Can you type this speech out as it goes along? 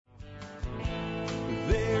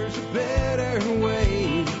better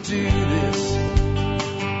way to do this.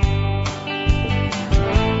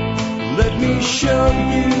 Let me show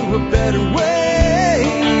you a better way.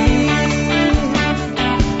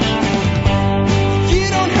 You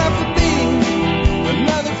don't have to be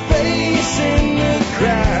another face in the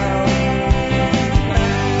crowd.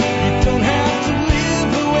 You don't have to live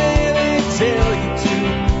the way they tell you to.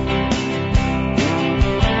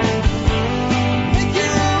 Make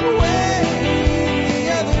your own way.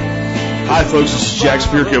 Hi folks, this is Jack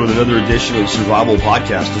Spirko with another edition of the Survival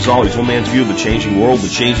Podcast. As always, one man's view of the changing world, the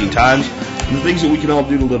changing times, and the things that we can all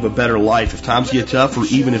do to live a better life if times get tough or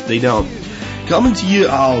even if they don't. Coming to you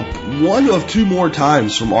one of two more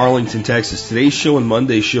times from Arlington, Texas. Today's show and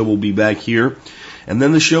Monday's show will be back here. And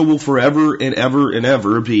then the show will forever and ever and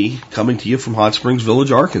ever be coming to you from Hot Springs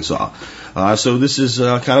Village, Arkansas. So this is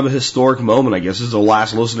kind of a historic moment, I guess. This is the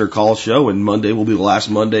last listener call show, and Monday will be the last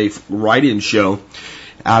Monday write-in show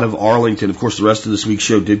out of Arlington. Of course, the rest of this week's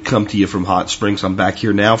show did come to you from Hot Springs. I'm back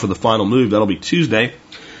here now for the final move. That'll be Tuesday.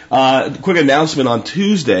 Quick announcement on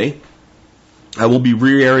Tuesday. I will be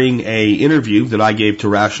re-airing a interview that I gave to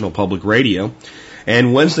Rational Public Radio.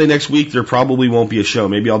 And Wednesday next week, there probably won't be a show.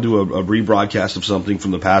 Maybe I'll do a rebroadcast of something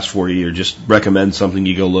from the past for you, or just recommend something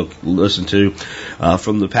you go listen to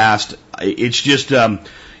from the past. It's just,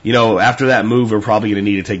 after that move, we're probably going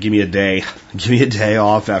to need to give me a day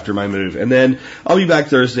off after my move. And then I'll be back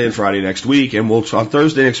Thursday and Friday next week. And on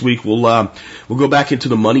Thursday next week, we'll go back into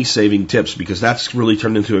the money saving tips, because that's really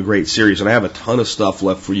turned into a great series. And I have a ton of stuff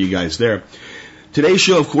left for you guys there. Today's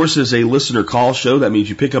show, of course, is a listener call show. That means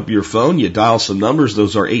you pick up your phone, you dial some numbers.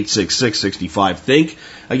 Those are 866-65-THINK.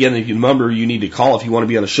 Again, the number you need to call if you want to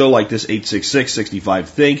be on a show like this,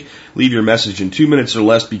 866-65-THINK. Leave your message in 2 minutes or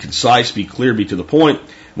less. Be concise, be clear, be to the point.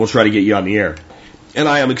 We'll try to get you on the air. And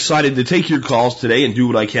I am excited to take your calls today and do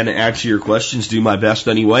what I can to answer your questions, do my best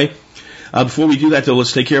anyway. Before we do that, though,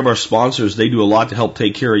 let's take care of our sponsors. They do a lot to help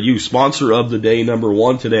take care of you. Sponsor of the day, number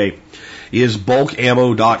one today, is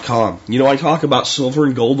bulkammo.com. I talk about silver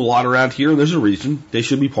and gold a lot around here, and there's a reason. They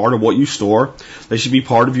should be part of what you store. They should be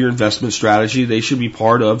part of your investment strategy. They should be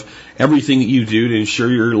part of everything that you do to ensure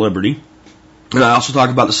your liberty. And I also talk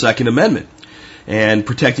about the Second Amendment and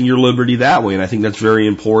protecting your liberty that way. And I think that's very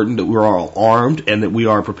important, that we're all armed and that we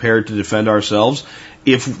are prepared to defend ourselves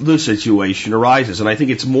if the situation arises. And I think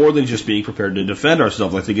it's more than just being prepared to defend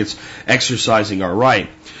ourselves. I think it's exercising our right.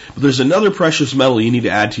 But there's another precious metal you need to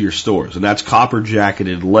add to your stores, and that's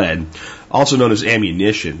copper-jacketed lead, also known as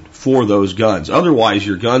ammunition, for those guns. Otherwise,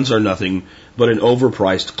 your guns are nothing but an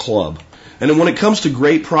overpriced club. And then when it comes to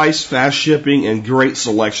great price, fast shipping, and great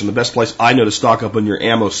selection, the best place I know to stock up on your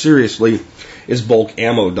ammo seriously is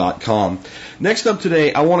bulkammo.com. Next up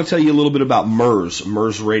today, I want to tell you a little bit about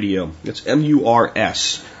MERS Radio. It's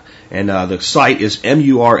M-U-R-S. And the site is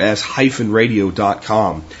murs-radio.com.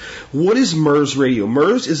 What is MERS radio?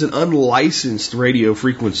 MERS is an unlicensed radio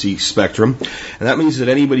frequency spectrum, and that means that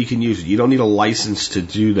anybody can use it. You don't need a license to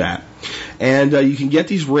do that. And you can get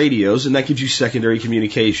these radios, and that gives you secondary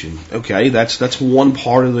communication. Okay, that's one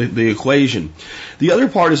part of the equation. The other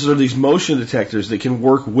part is there are these motion detectors that can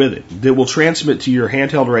work with it, that will transmit to your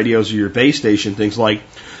handheld radios or your base station things like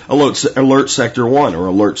Alert Sector 1 or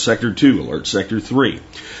Alert Sector 2, Alert Sector 3.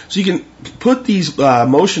 So you can put these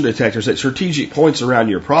motion detectors at strategic points around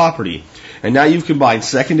your property, and now you've combined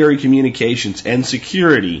secondary communications and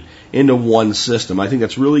security into one system. I think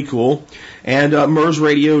that's really cool. And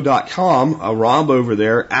MERSradio.com, Rob over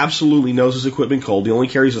there, absolutely knows his equipment cold. He only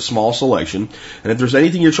carries a small selection. And if there's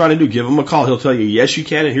anything you're trying to do, give him a call. He'll tell you, yes, you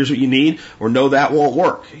can, and here's what you need, or no, that won't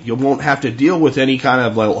work. You won't have to deal with any kind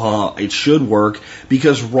of, it should work,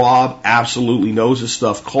 because Rob absolutely knows his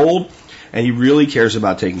stuff cold. And he really cares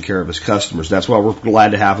about taking care of his customers. That's why we're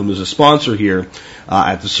glad to have him as a sponsor here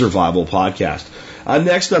at the Survival Podcast.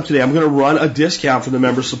 Next up today, I'm going to run a discount for the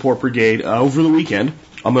Member Support Brigade over the weekend.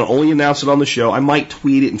 I'm going to only announce it on the show. I might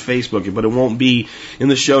tweet it and Facebook it, but it won't be in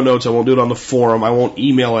the show notes. I won't do it on the forum. I won't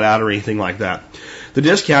email it out or anything like that. The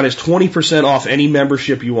discount is 20% off any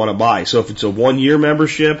membership you want to buy. So if it's a 1-year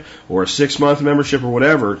membership or a 6-month membership or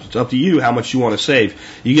whatever, it's up to you how much you want to save.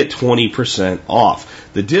 You get 20%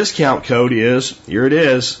 off. The discount code is, here it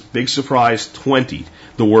is, big surprise, 20.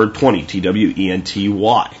 The word 20,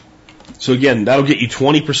 T-W-E-N-T-Y. So again, that'll get you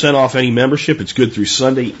 20% off any membership. It's good through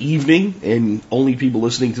Sunday evening, and only people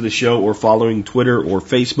listening to the show or following Twitter or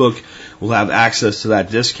Facebook will have access to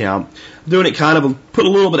that discount. I'm doing it kind of, put a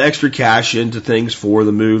little bit extra cash into things for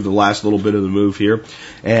the move, the last little bit of the move here.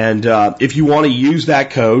 And if you want to use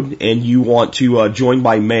that code and you want to join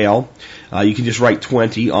by mail, You can just write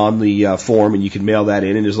 20 on the form, and you can mail that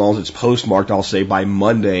in. And as long as it's postmarked, I'll say by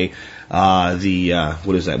Monday,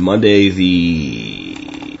 Monday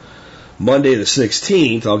the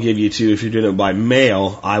 16th, I'll give you two. If you're doing it by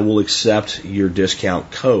mail, I will accept your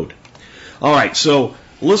discount code. All right, so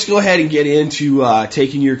let's go ahead and get into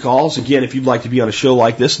taking your calls. Again, if you'd like to be on a show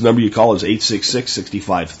like this, the number you call is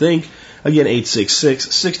 866-65-THINK. Again,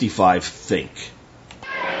 866-65-THINK.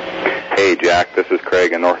 Hey, Jack, this is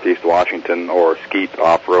Craig in Northeast Washington, or Skeet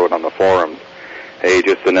Off-Road on the forums. Hey,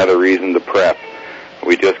 just another reason to prep.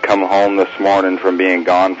 We just come home this morning from being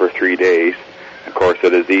gone for 3 days. Of course,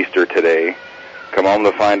 it is Easter today. Come home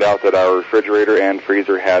to find out that our refrigerator and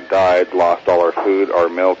freezer had died, lost all our food, our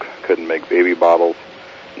milk, couldn't make baby bottles,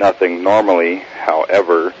 nothing normally.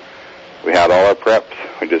 However, we had all our preps.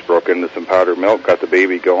 We just broke into some powdered milk, got the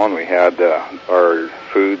baby going. We had our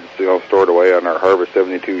foods, stored away on our Harvest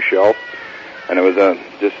 72 shelf, and it was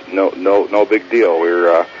just no big deal. We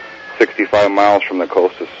were 65 miles from the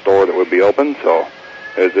closest store that would be open, so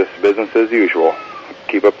it was just business as usual.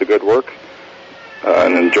 Keep up the good work.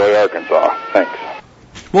 And enjoy Arkansas. Thanks.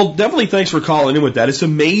 Well, definitely thanks for calling in with that. It's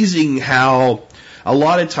amazing how a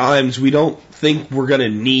lot of times we don't think we're going to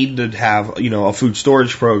need to have, a food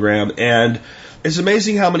storage program. And it's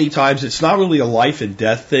amazing how many times it's not really a life and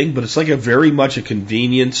death thing, but it's like very much a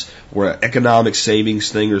convenience or an economic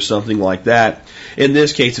savings thing or something like that. In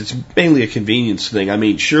this case, it's mainly a convenience thing. I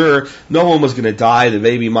mean, sure, no one was going to die. The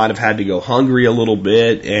baby might have had to go hungry a little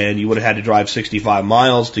bit, and you would have had to drive 65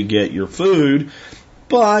 miles to get your food.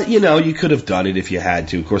 But, you could have done it if you had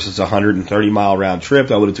to. Of course, it's a 130-mile round trip.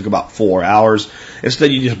 That would have took about 4 hours.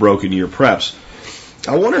 Instead, you just broke into your preps.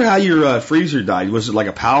 I wonder how your freezer died. Was it like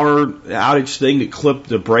a power outage thing that clipped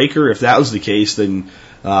the breaker? If that was the case, then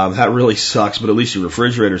that really sucks. But at least your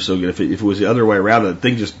refrigerator's so good. If it was the other way around, the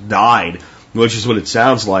thing just died, which is what it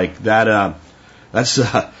sounds like. That's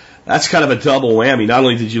kind of a double whammy. Not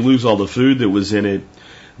only did you lose all the food that was in it,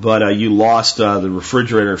 but you lost the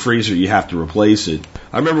refrigerator and freezer. You have to replace it.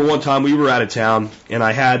 I remember one time we were out of town, and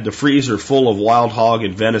I had the freezer full of wild hog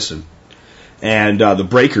and venison, and the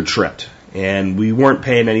breaker tripped. And we weren't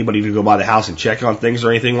paying anybody to go by the house and check on things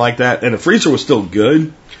or anything like that. And the freezer was still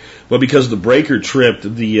good, but because the breaker tripped,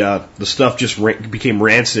 the stuff just became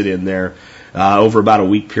rancid in there over about a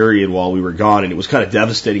week period while we were gone. And it was kind of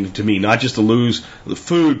devastating to me, not just to lose the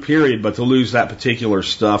food, period, but to lose that particular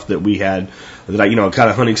stuff that we had, that kind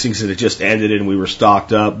of hunting season that just ended and we were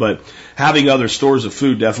stocked up. But having other stores of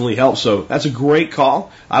food definitely helps. So that's a great call.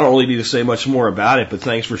 I don't really need to say much more about it, but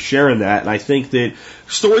thanks for sharing that. And I think that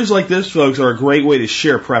stories like this, folks, are a great way to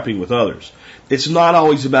share prepping with others. It's not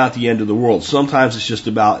always about the end of the world. Sometimes it's just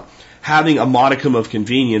about having a modicum of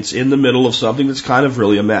convenience in the middle of something that's kind of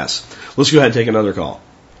really a mess. Let's go ahead and take another call.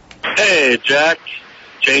 Hey, Jack.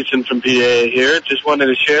 Jason from PA here. Just wanted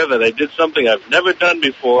to share that I did something I've never done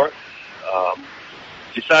before.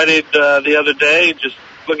 Decided the other day, just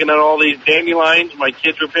looking at all these dandelions my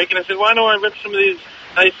kids were picking, I said, why don't I rip some of these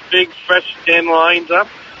nice, big, fresh dandelions up?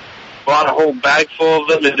 Bought a whole bag full of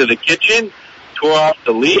them into the kitchen, tore off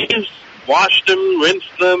the leaves, washed them,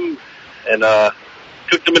 rinsed them, and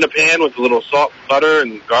cooked them in a pan with a little salt, butter,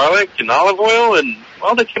 and garlic and olive oil, and,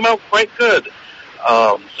 well, they came out quite good.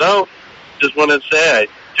 So, just wanted to say I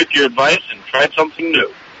took your advice and tried something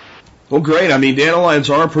new. Well, great. I mean, dandelions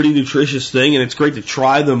are a pretty nutritious thing, and it's great to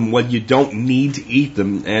try them when you don't need to eat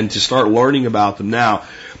them and to start learning about them now.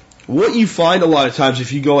 What you find a lot of times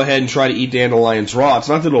if you go ahead and try to eat dandelions raw, it's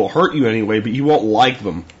not that it'll hurt you anyway, but you won't like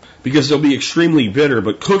them because they'll be extremely bitter,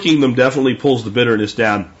 but cooking them definitely pulls the bitterness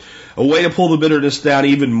down. A way to pull the bitterness down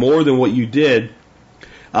even more than what you did,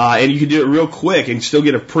 and you can do it real quick and still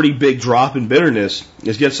get a pretty big drop in bitterness,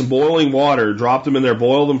 is get some boiling water, drop them in there,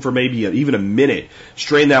 boil them for maybe even a minute,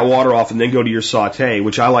 strain that water off, and then go to your saute,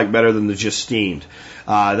 which I like better than the just steamed.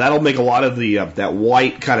 That'll make a lot of the that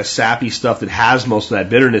white kind of sappy stuff that has most of that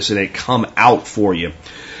bitterness in it come out for you.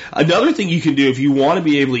 Another thing you can do if you want to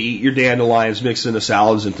be able to eat your dandelions mixed into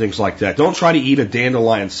salads and things like that, don't try to eat a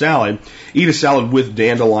dandelion salad. Eat a salad with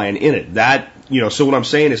dandelion in it. That, so what I'm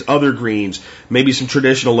saying is other greens, maybe some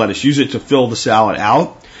traditional lettuce. Use it to fill the salad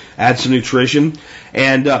out, add some nutrition,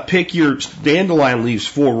 and pick your dandelion leaves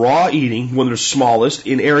for raw eating when they're smallest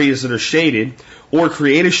in areas that are shaded, or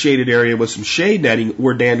create a shaded area with some shade netting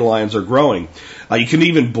where dandelions are growing. You can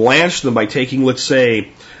even blanch them by taking, let's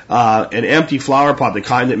say, an empty flower pot, the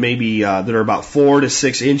kind that maybe that are about 4 to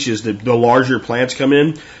 6 inches, the larger plants come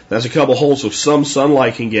in. There's a couple holes so some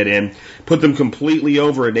sunlight can get in. Put them completely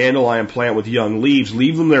over a dandelion plant with young leaves.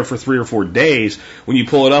 Leave them there for 3 or 4 days. When you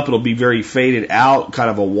pull it up, it'll be very faded out, kind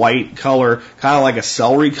of a white color, kind of like a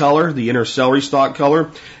celery color, the inner celery stalk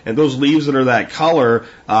color. And those leaves that are that color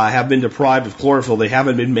have been deprived of chlorophyll. They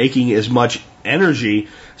haven't been making as much energy,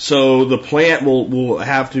 so the plant will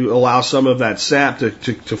have to allow some of that sap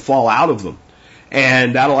to fall out of them.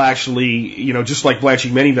 And that'll actually, just like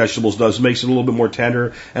blanching many vegetables does, makes it a little bit more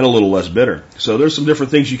tender and a little less bitter. So there's some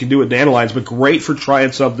different things you can do with dandelions, but great for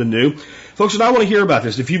trying something new. Folks, and I want to hear about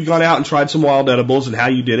this. If you've gone out and tried some wild edibles and how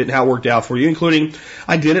you did it and how it worked out for you, including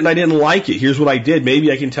I did it and I didn't like it. Here's what I did.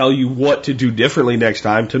 Maybe I can tell you what to do differently next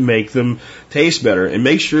time to make them taste better. And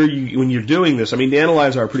make sure when you're doing this,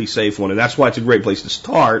 dandelions are a pretty safe one, and that's why it's a great place to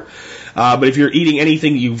start. But if you're eating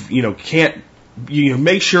anything can't,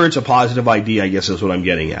 make sure it's a positive idea, I guess is what I'm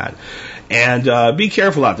getting at. And be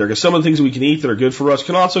careful out there, because some of the things we can eat that are good for us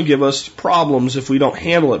can also give us problems if we don't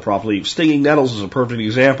handle it properly. Stinging nettles is a perfect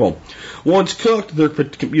example. Once cooked,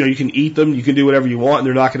 you can eat them, you can do whatever you want, and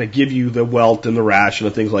they're not going to give you the welt and the rash and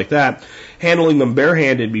the things like that. Handling them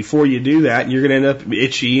barehanded before you do that, and you're going to end up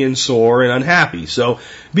itchy and sore and unhappy. So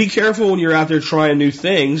be careful when you're out there trying new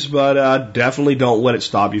things, but definitely don't let it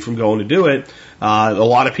stop you from going to do it. A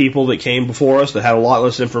lot of people that came before us that had a lot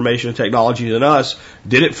less information and technology than us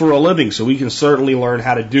did it for a living, so we can certainly learn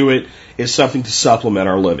how to do it as something to supplement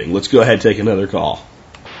our living. Let's go ahead and take another call.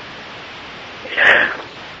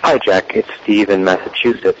 Hi, Jack. It's Steve in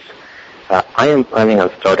Massachusetts. I am planning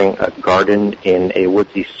on starting a garden in a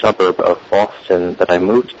woodsy suburb of Boston that I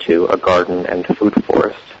moved to, a garden and food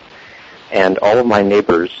forest. And all of my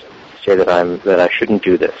neighbors say that I shouldn't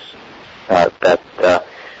do this.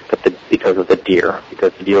 Because of the deer,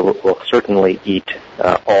 because the deer will certainly eat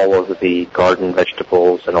all of the garden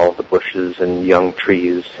vegetables and all of the bushes and young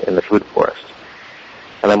trees in the food forest.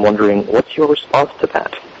 And I'm wondering, what's your response to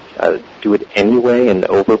that? Do it anyway and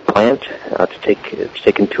overplant to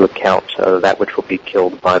take into account that which will be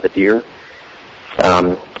killed by the deer.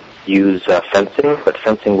 Use fencing, but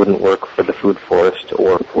fencing wouldn't work for the food forest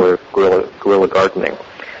or for guerrilla gardening.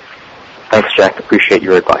 Thanks, Jack. Appreciate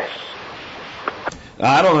your advice.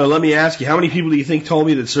 I don't know. Let me ask you, how many people do you think told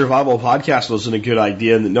me that Survival Podcast wasn't a good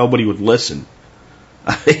idea and that nobody would listen?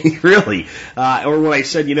 I mean, really. Or when I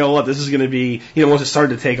said, this is going to be, once it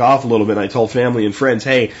started to take off a little bit, I told family and friends,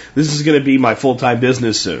 hey, this is going to be my full-time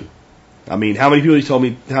business soon. I mean, how many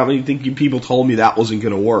people told me that wasn't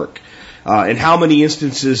going to work? And how many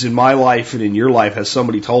instances in my life and in your life has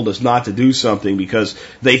somebody told us not to do something because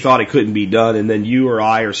they thought it couldn't be done, and then you or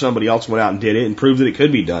I or somebody else went out and did it and proved that it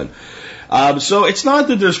could be done? So it's not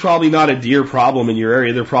that there's probably not a deer problem in your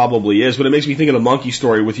area. There probably is, but it makes me think of the monkey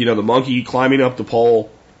story with, the monkey climbing up the pole,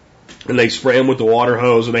 and they spray him with the water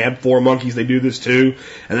hose, and they have 4 monkeys. They do this too,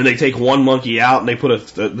 and then they take one monkey out and they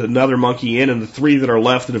put another monkey in, and the 3 that are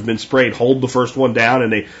left that have been sprayed hold the first one down,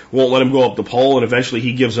 and they won't let him go up the pole, and eventually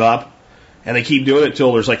he gives up. And they keep doing it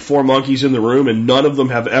till there's like 4 monkeys in the room, and none of them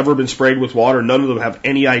have ever been sprayed with water. None of them have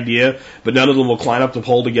any idea, but none of them will climb up the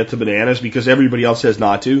pole to get to bananas because everybody else says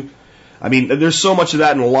not to. I mean, there's so much of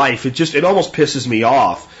that in life. It almost pisses me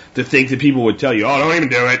off to think that people would tell you, oh, don't even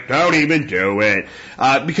do it. Don't even do it.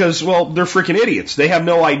 Because, well, they're freaking idiots. They have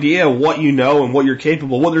no idea what you know and what you're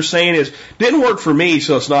capable. What they're saying is, didn't work for me,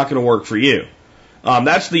 so it's not going to work for you.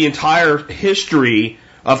 That's the entire history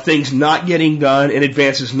of things not getting done and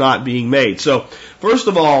advances not being made. So, first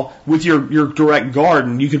of all, with your direct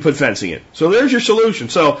garden, you can put fencing in. So there's your solution.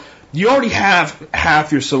 So you already have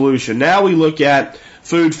half your solution. Now we look at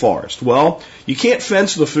food forest. Well, you can't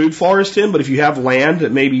fence the food forest in, but if you have land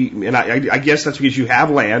that maybe, and I guess that's because you have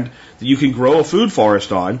land that you can grow a food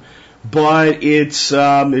forest on, but it's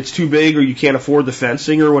too big or you can't afford the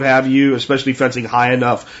fencing or what have you, especially fencing high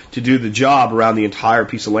enough to do the job around the entire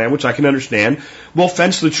piece of land, which I can understand. Well,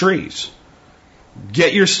 fence the trees.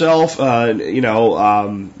 Get yourself,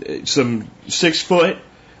 some 6-foot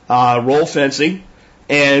roll fencing.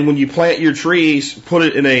 And when you plant your trees, put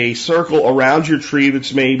it in a circle around your tree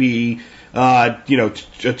that's maybe, a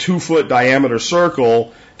 2-foot diameter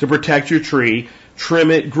circle to protect your tree.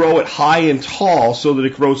 Trim it, grow it high and tall so that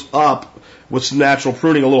it grows up with some natural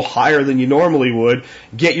pruning a little higher than you normally would.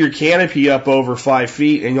 Get your canopy up over 5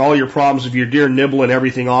 feet, and all your problems of your deer nibbling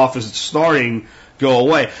everything off as it's starting go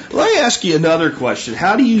away. Let me ask you another question.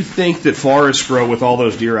 How do you think that forests grow with all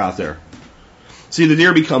those deer out there? See, the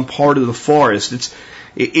deer become part of the forest.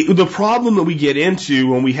 The problem that we get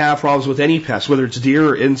into when we have problems with any pests, whether it's deer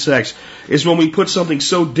or insects, is when we put something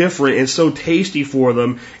so different and so tasty for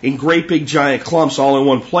them in great big giant clumps all in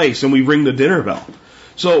one place, and we ring the dinner bell.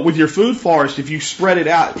 So with your food forest, if you spread it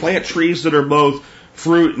out, plant trees that are both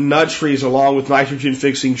fruit and nut trees along with nitrogen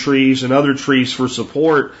fixing trees and other trees for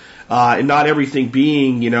support, and not everything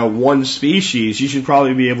being, one species, you should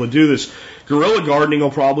probably be able to do this. Guerrilla gardening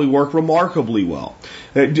will probably work remarkably well.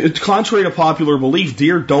 Contrary to popular belief,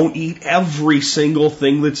 deer don't eat every single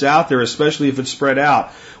thing that's out there, especially if it's spread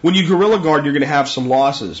out. When you guerrilla garden, you're going to have some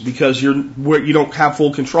losses because you don't have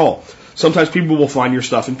full control. Sometimes people will find your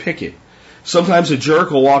stuff and pick it. Sometimes a jerk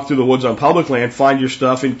will walk through the woods on public land, find your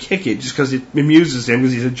stuff, and kick it just because it amuses him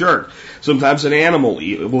because he's a jerk. Sometimes an animal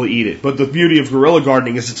will eat it. But the beauty of guerrilla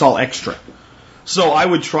gardening is it's all extra. So I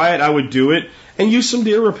would try it, I would do it, and use some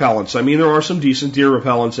deer repellents. I mean, there are some decent deer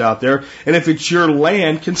repellents out there. And if it's your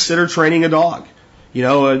land, consider training a dog.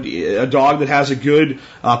 A dog that has a good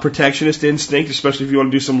protectionist instinct, especially if you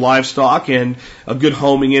want to do some livestock, and a good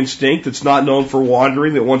homing instinct that's not known for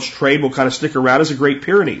wandering, that once trained will kind of stick around, is a Great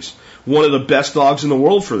Pyrenees. One of the best dogs in the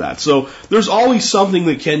world for that. So there's always something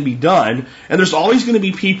that can be done, and there's always going to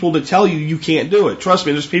be people that tell you can't do it. Trust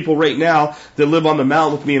me, there's people right now that live on the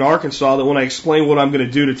mountain with me in Arkansas that when I explain what I'm going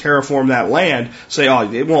to do to terraform that land, say,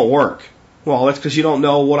 oh, it won't work. Well, that's because you don't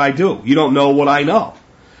know what I do. You don't know what I know.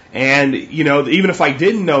 And, even if I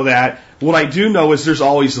didn't know that, what I do know is there's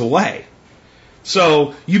always a way.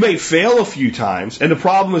 So you may fail a few times, and the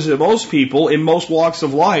problem is that most people in most walks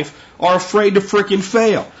of life are afraid to frickin'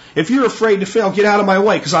 fail. If you're afraid to fail, get out of my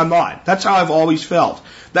way, because I'm not. That's how I've always felt.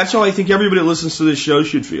 That's how I think everybody that listens to this show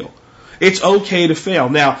should feel. It's okay to fail.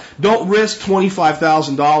 Now, don't risk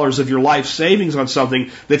 $25,000 of your life savings on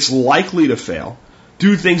something that's likely to fail.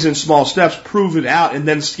 Do things in small steps, prove it out, and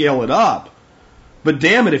then scale it up. But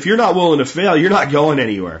damn it, if you're not willing to fail, you're not going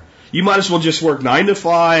anywhere. You might as well just work 9 to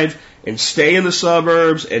 5 and stay in the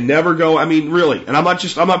suburbs and never go. I mean, really. And I'm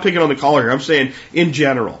not picking on the caller here. I'm saying in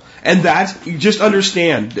general. And just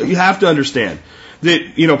understand. You have to understand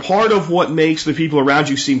that, part of what makes the people around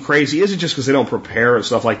you seem crazy isn't just because they don't prepare and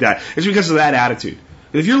stuff like that. It's because of that attitude.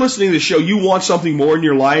 If you're listening to the show, you want something more in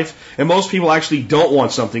your life, and most people actually don't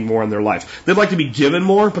want something more in their life. They'd like to be given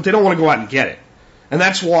more, but they don't want to go out and get it. And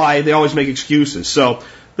that's why they always make excuses. So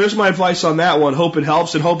there's my advice on that one. Hope it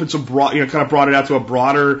helps, and hope it's kind of brought it out to a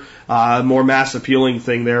broader, more mass appealing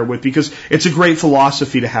thing there because it's a great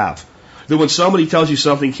philosophy to have. That when somebody tells you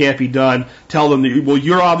something can't be done, tell them that, well,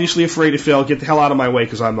 you're obviously afraid to fail. Get the hell out of my way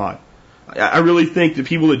because I'm not. I really think that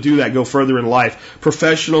people that do that go further in life,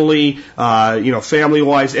 professionally,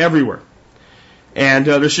 family-wise, everywhere. And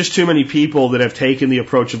there's just too many people that have taken the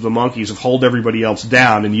approach of the monkeys of hold everybody else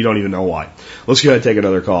down, and you don't even know why. Let's go ahead and take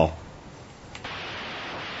another call.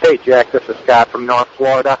 Hey, Jack, this is Scott from North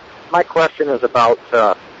Florida. My question is about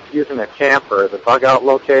using a camper as a bug-out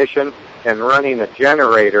location and running a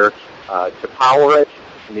generator to power it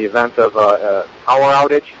in the event of a power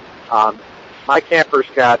outage. My camper's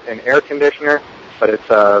got an air conditioner, but it's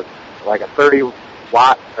like a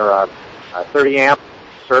 30-watt or a 30-amp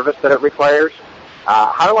service that it requires.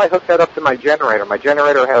 How do I hook that up to my generator? My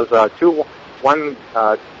generator has one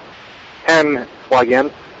 10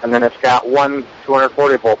 plug-in, and then it's got one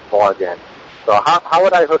 240-volt plug-in. So how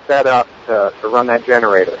would I hook that up to run that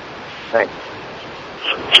generator? Thanks.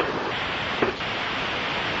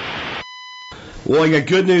 Well, I got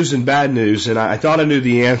good news and bad news, and I thought I knew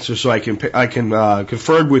the answer, so I can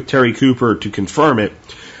conferred with Terry Cooper to confirm it.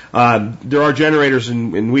 There are generators,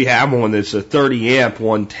 and we have one that's a 30-amp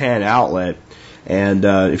 110 outlet. And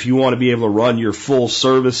if you want to be able to run your full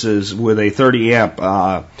services with a 30-amp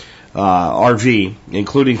RV,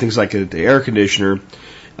 including things like the air conditioner,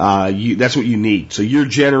 that's what you need. So your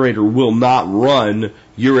generator will not run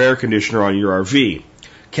your air conditioner on your RV.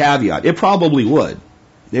 Caveat, it probably would.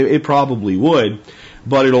 It probably would,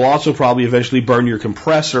 but it'll also probably eventually burn your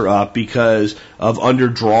compressor up because of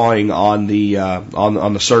underdrawing on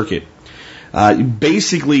the circuit.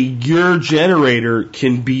 Basically, your generator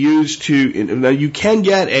can be used now you can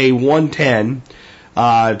get a 110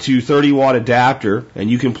 to 30 watt adapter, and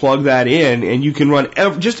you can plug that in, and you can run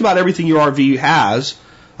just about everything your RV has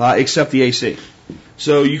except the AC.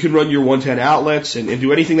 So you can run your 110 outlets and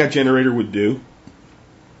do anything that generator would do.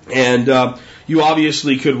 And you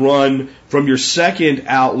obviously could run from your second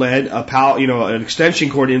outlet an extension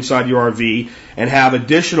cord inside your RV and have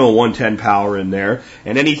additional 110 power in there.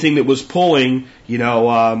 And anything that was pulling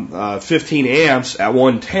 15 amps at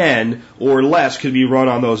 110 or less could be run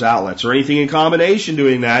on those outlets, or anything in combination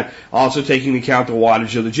doing that, also taking into account the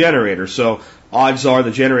wattage of the generator. So odds are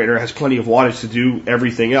the generator has plenty of wattage to do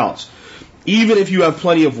everything else. even if you have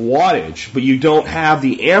plenty of wattage, but you don't have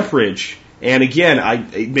the amperage. And again,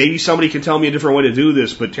 maybe somebody can tell me a different way to do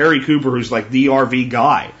this, but Terry Cooper, who's like the RV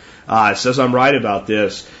guy, says I'm right about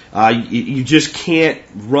this. You just can't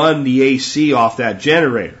run the AC off that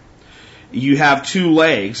generator. You have two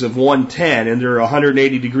legs of 110, and they're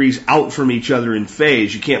 180 degrees out from each other in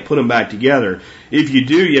phase. You can't put them back together. If you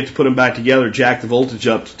do, you have to put them back together, jack the voltage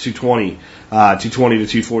up to 220 to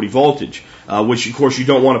 240 voltage, which, of course, you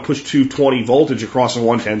don't want to push 220 voltage across a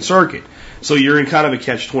 110 circuit. So you're in kind of a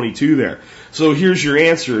catch-22 there. So here's your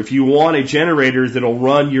answer. If you want a generator that'll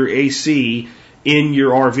run your AC in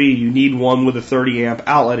your RV, you need one with a 30-amp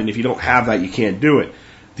outlet, and if you don't have that, you can't do it.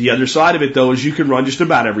 The other side of it, though, is you can run just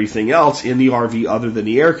about everything else in the RV other than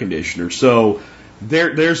the air conditioner. So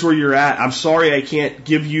there's where you're at. I'm sorry I can't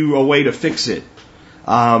give you a way to fix it,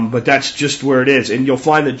 but that's just where it is. And you'll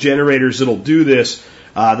find that generators that'll do this,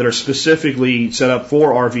 that are specifically set up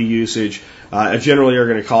for RV usage, generally are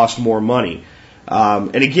going to cost more money.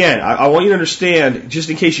 And again, I want you to understand, just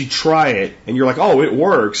in case you try it and you're like, oh, it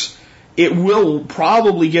works, it will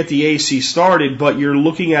probably get the AC started, but you're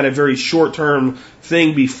looking at a very short-term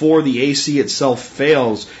thing before the AC itself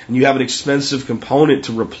fails and you have an expensive component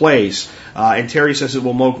to replace. And Terry says it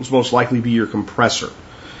will most likely be your compressor.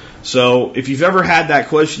 So if you've ever had that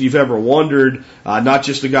question, you've ever wondered, not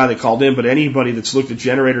just the guy that called in, but anybody that's looked at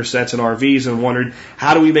generator sets and RVs and wondered,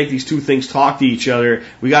 how do we make these two things talk to each other?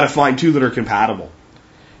 We got to find two that are compatible.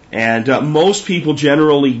 And most people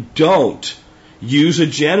generally don't use a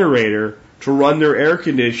generator to run their air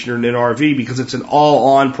conditioner in an RV because it's an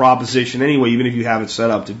all-on proposition anyway, even if you have it set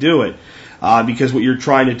up to do it. Because what you're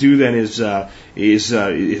trying to do then is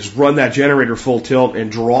run that generator full tilt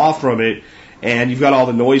and draw from it, and you've got all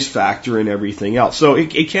the noise factor and everything else. So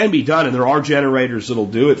it can be done, and there are generators that'll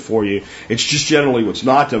do it for you. It's just generally what's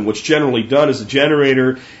not done. What's generally done is the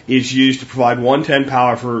generator is used to provide 110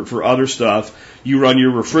 power for other stuff. You run your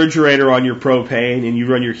refrigerator on your propane, and you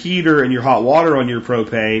run your heater and your hot water on your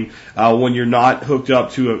propane when you're not hooked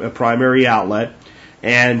up to a primary outlet.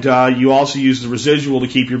 And you also use the residual to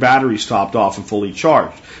keep your batteries topped off and fully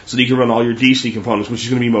charged, so that you can run all your DC components, which is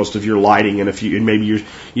going to be most of your lighting, and if you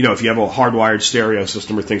if you have a hardwired stereo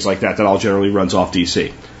system or things like that, that all generally runs off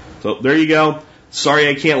DC. So there you go. Sorry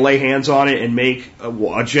I can't lay hands on it and make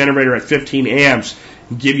a generator at 15 amps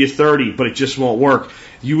and give you 30, but it just won't work.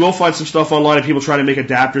 You will find some stuff online of people trying to make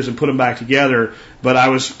adapters and put them back together, but I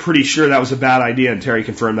was pretty sure that was a bad idea, and Terry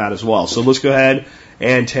confirmed that as well. So let's go ahead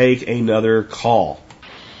and take another call.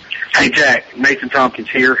 Hey, Jack. Nathan Tompkins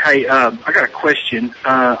here. Hey, I got a question.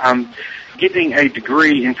 I'm getting a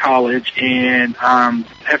degree in college, and I'm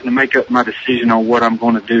having to make up my decision on what I'm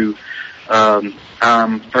going to do.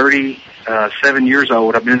 I'm 37 years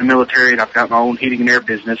old. I've been in the military, and I've got my own heating and air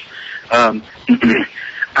business.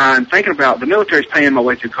 I'm thinking about the military's paying my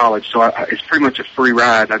way through college, so it's pretty much a free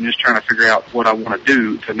ride. I'm just trying to figure out what I want to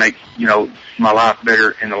do to make, my life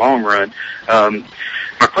better in the long run.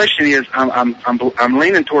 My question is, I'm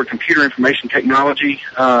leaning toward computer information technology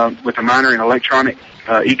with a minor in electronic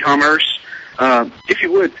e-commerce. If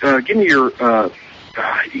you would give me your,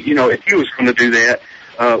 if you was going to do that,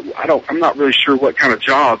 I'm not really sure what kind of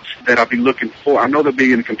jobs that I'll be looking for. I know they'll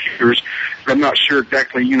be in computers, but I'm not sure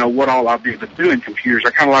exactly, what all I'll be able to do in computers.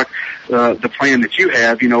 I kind of like the plan that you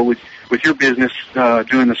have, with your business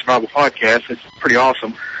doing the Survival Podcast. It's pretty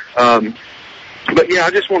awesome. But yeah, I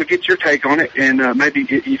just want to get your take on it, and maybe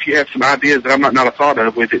if you have some ideas that I might not have thought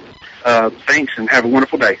of with it. Thanks, and have a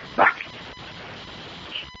wonderful day. Bye.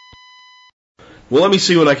 Well, let me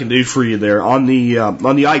see what I can do for you there. On the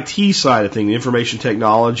IT side of things, the information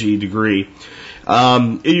technology degree, you're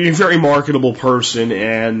a very marketable person,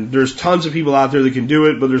 and there's tons of people out there that can do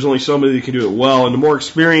it, but there's only so many that can do it well. And the more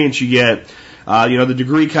experience you get, the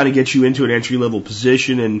degree kind of gets you into an entry-level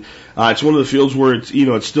position, and it's one of the fields where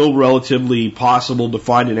it's still relatively possible to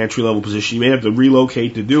find an entry-level position. You may have to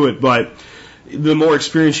relocate to do it, but the more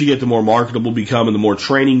experience you get, the more marketable you become, and the more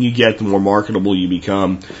training you get, the more marketable you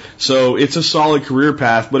become. So it's a solid career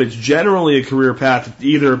path, but it's generally a career path that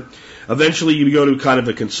either eventually you go to kind of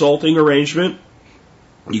a consulting arrangement.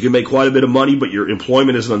 You can make quite a bit of money, but your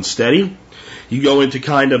employment is unsteady. You go into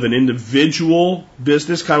kind of an individual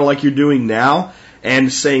business, kind of like you're doing now,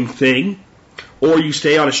 and same thing. Or you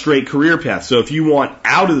stay on a straight career path. So if you want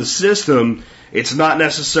out of the system, it's not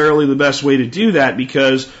necessarily the best way to do that,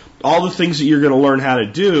 because all the things that you're going to learn how to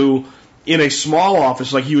do in a small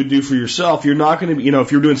office like you would do for yourself, you're not going to be,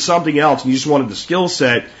 if you're doing something else and you just wanted the skill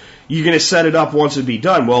set, you're going to set it up once it be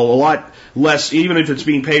done. Well, a lot less, even if it's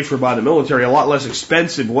being paid for by the military, a lot less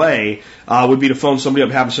expensive way would be to phone somebody up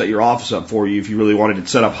and have them set your office up for you if you really wanted it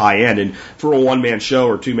set up high end. And for a one-man show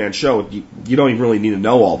or two-man show, you don't even really need to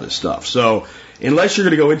know all this stuff. So unless you're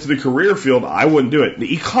going to go into the career field, I wouldn't do it.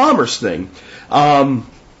 The e-commerce thing, I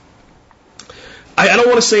don't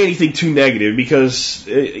want to say anything too negative because,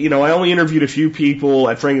 I only interviewed a few people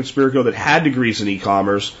at Frank & Spirko that had degrees in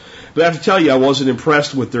e-commerce. But I have to tell you, I wasn't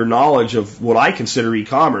impressed with their knowledge of what I consider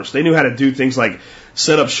e-commerce. They knew how to do things like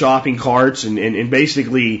set up shopping carts and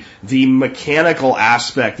basically the mechanical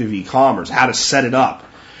aspect of e-commerce, how to set it up,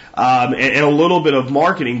 and a little bit of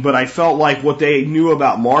marketing. But I felt like what they knew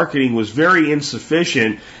about marketing was very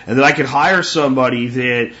insufficient, and that I could hire somebody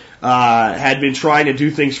that had been trying to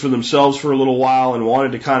do things for themselves for a little while and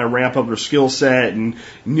wanted to kind of ramp up their skill set and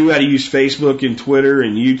knew how to use Facebook and Twitter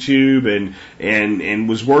and YouTube and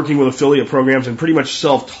was working with affiliate programs and pretty much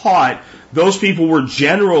self-taught. Those people were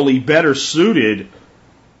generally better suited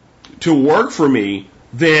to work for me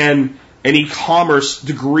than an e-commerce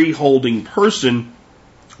degree holding person.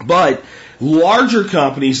 But larger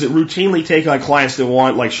companies that routinely take on clients that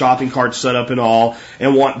want like shopping carts set up and all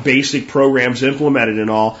and want basic programs implemented and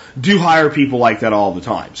all do hire people like that all the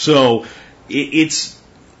time. So it's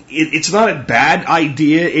not a bad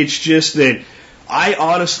idea. It's just that I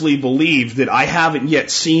honestly believe that I haven't yet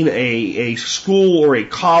seen a school or a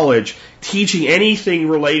college teaching anything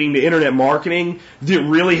relating to internet marketing that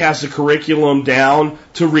really has the curriculum down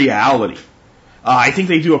to reality. I think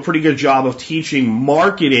they do a pretty good job of teaching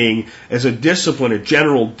marketing as a discipline, a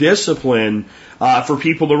general discipline, for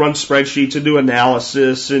people to run spreadsheets and do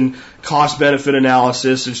analysis and cost-benefit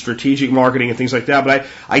analysis and strategic marketing and things like that. But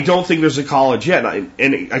I don't think there's a college yet.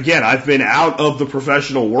 And again, I've been out of the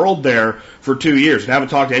professional world there for 2 years and haven't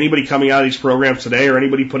talked to anybody coming out of these programs today or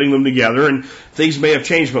anybody putting them together. And things may have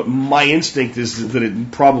changed, but my instinct is that it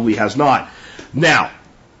probably has not. Now,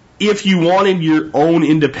 if you wanted your own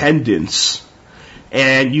independence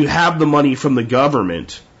and you have the money from the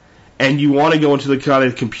government, and you want to go into the kind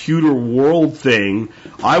of computer world thing,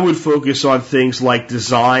 I would focus on things like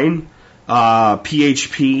design,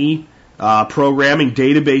 PHP, programming,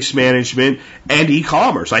 database management, and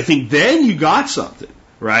e-commerce. I think then you got something,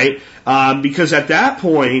 right? Because at that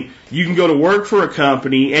point, you can go to work for a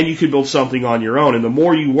company and you can build something on your own. And the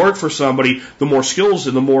more you work for somebody, the more skills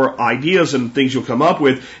and the more ideas and things you'll come up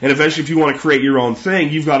with. And eventually, if you want to create your own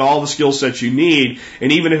thing, you've got all the skill sets you need.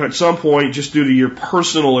 And even if at some point, just due to your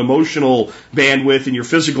personal, emotional bandwidth and your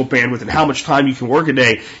physical bandwidth and how much time you can work a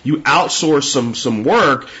day, you outsource some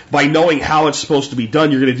work by knowing how it's supposed to be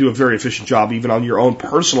done, you're going to do a very efficient job even on your own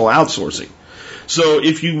personal outsourcing. So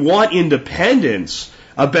if you want independence,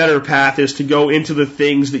 a better path is to go into the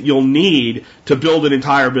things that you'll need to build an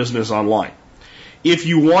entire business online. If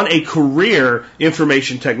you want a career,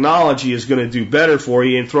 information technology is going to do better for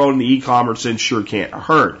you, and throwing the e-commerce in sure can't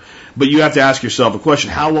hurt. But you have to ask yourself a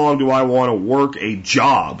question: how long do I want to work a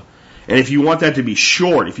job? And if you want that to be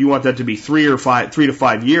short, if you want that to be 3 to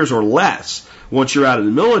 5 years or less, once you're out of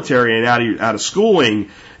the military and out of schooling,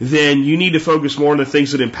 then you need to focus more on the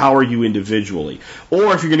things that empower you individually.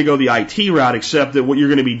 Or if you're going to go the IT route, except that what you're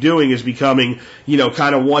going to be doing is becoming,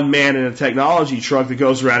 kind of one man in a technology truck that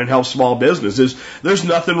goes around and helps small businesses. There's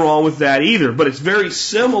nothing wrong with that either, but it's very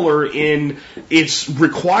similar in its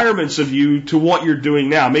requirements of you to what you're doing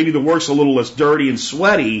now. Maybe the work's a little less dirty and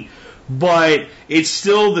sweaty, but it's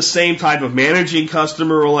still the same type of managing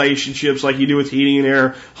customer relationships like you do with heating and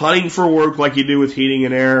air, hunting for work like you do with heating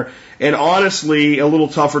and air, and honestly, a little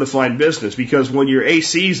tougher to find business because when your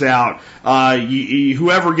AC's out,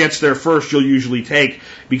 whoever gets there first, you'll usually take.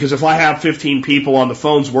 Because if I have 15 people on the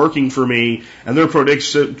phones working for me and their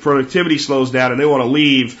productivity slows down and they want to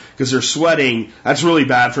leave because they're sweating, that's really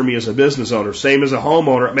bad for me as a business owner. Same as a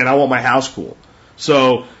homeowner. Man, I want my house cool.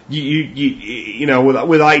 So with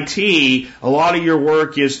IT, a lot of your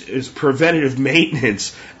work is preventative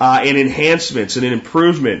maintenance and enhancements and an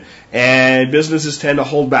improvement, and businesses tend to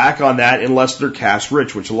hold back on that unless they're cash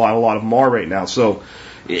rich, which a lot of them are right now. So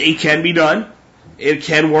it can be done, it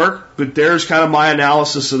can work, but there's kind of my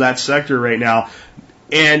analysis of that sector right now.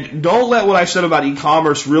 And don't let what I said about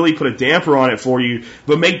e-commerce really put a damper on it for you,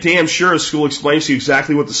 but make damn sure school explains to you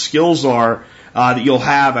exactly what the skills are that you'll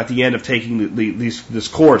have at the end of taking this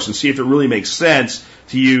course, and see if it really makes sense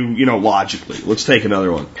to you, logically. Let's take another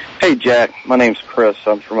one. Hey, Jack. My name's Chris.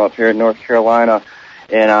 I'm from up here in North Carolina,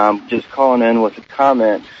 and I'm just calling in with a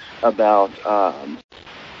comment about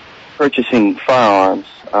purchasing firearms.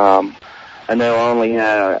 I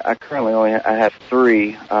know I currently have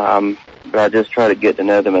 3, but I just try to get to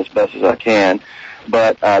know them as best as I can.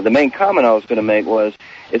 But the main comment I was going to make was,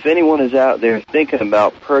 if anyone is out there thinking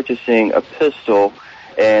about purchasing a pistol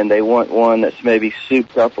and they want one that's maybe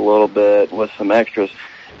souped up a little bit with some extras,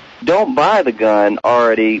 don't buy the gun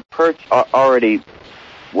already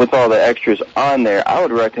with all the extras on there. I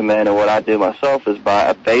would recommend, and what I do myself, is buy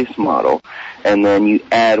a base model, and then you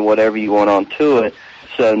add whatever you want onto it.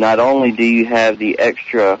 So not only do you have the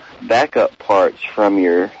extra backup parts from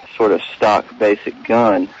your sort of stock basic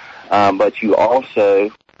gun, but you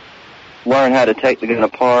also learn how to take the gun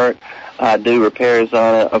apart, do repairs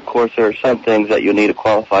on it. Of course, there are some things that you'll need a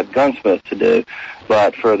qualified gunsmith to do,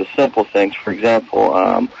 but for the simple things, for example,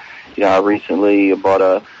 I recently bought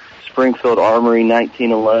a Springfield Armory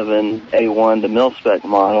 1911 A1 to mil-spec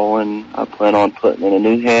model, and I plan on putting in a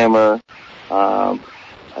new hammer,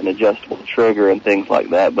 an adjustable trigger, and things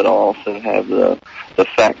like that, but I'll also have the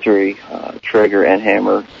factory trigger and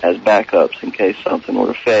hammer as backups in case something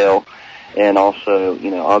were to fail. And also,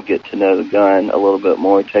 I'll get to know the gun a little bit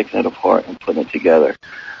more, taking it apart and putting it together.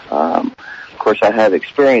 Of course, I have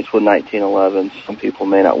experience with 1911. Some people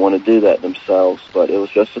may not want to do that themselves, but it was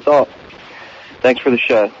just a thought. Thanks for the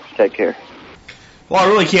show. Take care. Well, I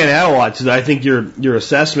really can't add a lot to that. I think your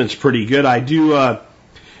assessment's pretty good. I do,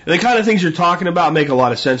 the kind of things you're talking about make a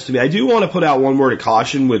lot of sense to me. I do want to put out one word of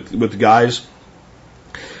caution with guys.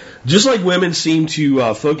 Just like women seem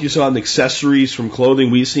to focus on accessories from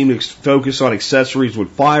clothing, we seem to focus on accessories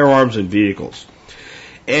with firearms and vehicles.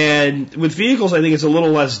 And with vehicles, I think it's a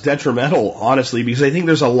little less detrimental, honestly, because I think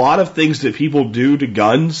there's a lot of things that people do to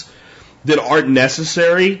guns that aren't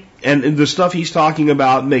necessary. And the stuff he's talking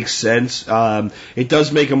about makes sense. It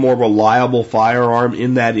does make a more reliable firearm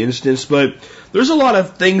in that instance, but there's a lot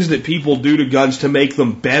of things that people do to guns to make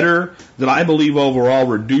them better that I believe overall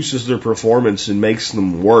reduces their performance and makes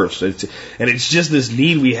them worse. It's just this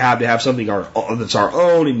need we have to have something that's our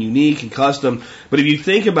own and unique and custom. But if you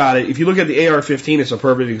think about it, if you look at the AR-15, it's a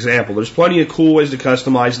perfect example. There's plenty of cool ways to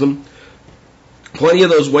customize them. Plenty of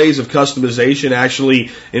those ways of customization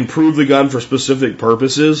actually improve the gun for specific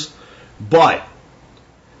purposes. But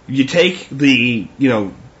you take the,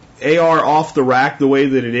 AR off the rack the way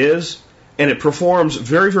that it is, and it performs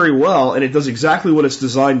very, very well, and it does exactly what it's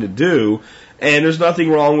designed to do. And there's nothing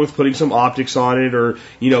wrong with putting some optics on it, or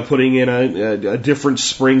putting in a different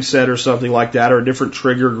spring set or something like that, or a different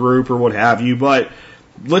trigger group or what have you. But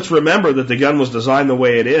let's remember that the gun was designed the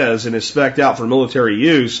way it is and is spec'd out for military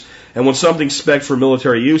use. And when something's spec'd for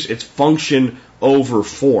military use, it's function over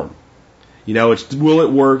form. It's will it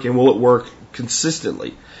work, and will it work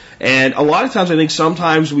consistently? And a lot of times I think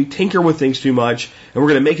sometimes we tinker with things too much and we're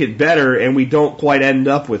going to make it better, and we don't quite end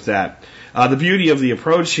up with that. The beauty of the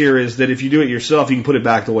approach here is that if you do it yourself, you can put it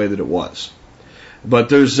back the way that it was. But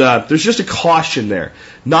there's just a caution there.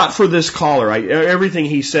 Not for this caller. Everything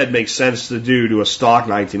he said makes sense to do to a stock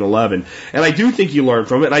 1911. And I do think you learn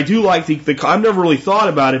from it. And I do like I've never really thought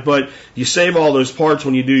about it, but you save all those parts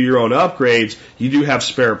when you do your own upgrades. You do have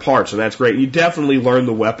spare parts, and that's great. You definitely learn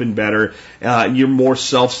the weapon better. You're more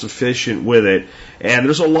self-sufficient with it. And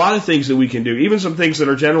there's a lot of things that we can do. Even some things that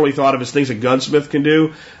are generally thought of as things a gunsmith can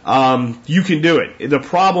do. You can do it. The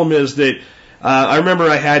problem is that I remember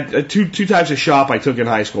I had two types of shop I took in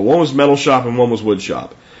high school. One was metal shop and one was wood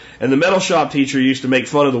shop. And the metal shop teacher used to make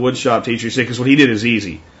fun of the wood shop teacher. He said, because what he did is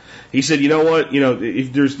easy. He said, you know what?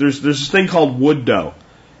 If there's this thing called wood dough.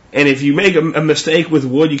 And if you make a mistake with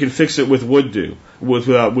wood, you can fix it with wood dough.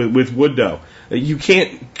 With wood dough. You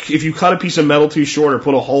can't, if you cut a piece of metal too short or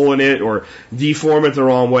put a hole in it or deform it the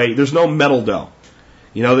wrong way, there's no metal dough.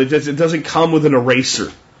 It doesn't come with an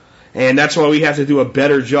eraser. And that's why we have to do a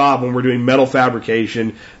better job when we're doing metal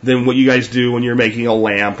fabrication than what you guys do when you're making a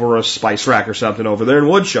lamp or a spice rack or something over there in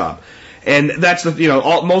wood shop. And that's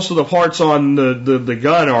most of the parts on the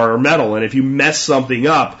gun are metal. And if you mess something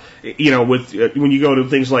up, with when you go to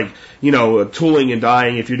things like, tooling and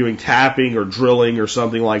dyeing, if you're doing tapping or drilling or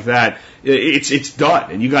something like that, it's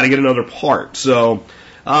done, and you got to get another part. So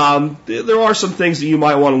there are some things that you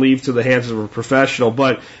might want to leave to the hands of a professional,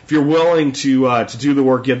 but if you're willing to do the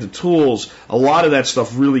work, get the tools, a lot of that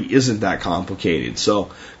stuff really isn't that complicated.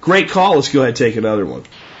 So, great call. Let's go ahead and take another one.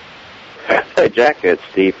 Hey, Jack, it's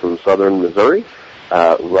Steve from Southern Missouri.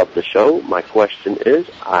 Love the show. My question is,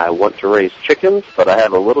 I want to raise chickens, but I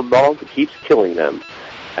have a little dog that keeps killing them.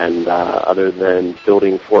 And other than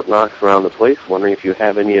building Fort Knox around the place, wondering if you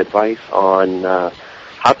have any advice on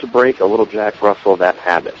how to break a little Jack Russell of that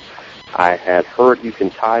habit. I had heard you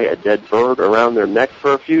can tie a dead bird around their neck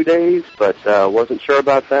for a few days, but wasn't sure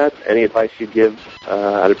about that. Any advice you'd give,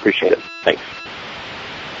 I'd appreciate it. Thanks.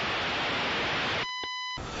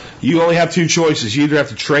 You only have two choices. You either have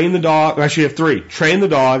to train the dog, actually you have three. Train the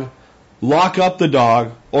dog, lock up the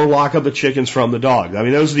dog, or lock up the chickens from the dog. I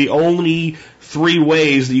mean, those are the only 3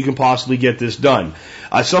 ways that you can possibly get this done.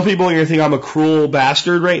 Some people are going to think I'm a cruel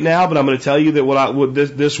bastard right now, but I'm going to tell you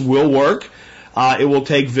that this will work. It will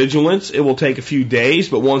take vigilance. It will take a few days,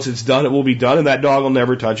 but once it's done, it will be done, and that dog will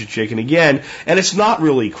never touch a chicken again. And it's not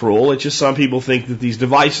really cruel. It's just some people think that these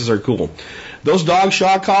devices are cool. Those dog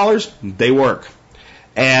shock collars, they work.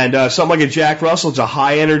 And something like a Jack Russell, it's a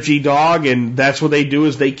high-energy dog, and that's what they do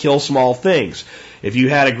is they kill small things. If you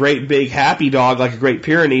had a great big happy dog like a Great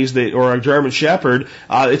Pyrenees or a German Shepherd,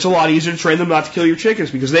 it's a lot easier to train them not to kill your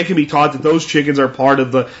chickens because they can be taught that those chickens are part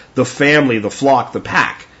of the family, the flock, the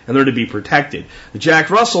pack, and they're to be protected. The Jack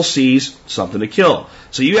Russell sees something to kill.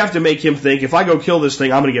 So you have to make him think, if I go kill this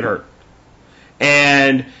thing, I'm going to get hurt.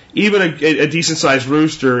 And even a decent-sized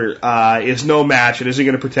rooster is no match and isn't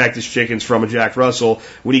going to protect his chickens from a Jack Russell.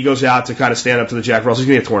 When he goes out to kind of stand up to the Jack Russell, he's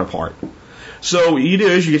going to get torn apart. So what you do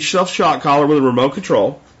is you get yourself a shock collar with a remote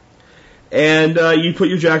control, and you put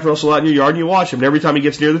your Jack Russell out in your yard and you watch him. And every time he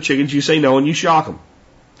gets near the chickens, you say no and you shock him.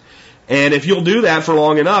 And if you'll do that for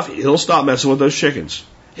long enough, he'll stop messing with those chickens.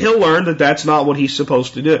 He'll learn that that's not what he's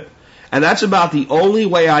supposed to do. And that's about the only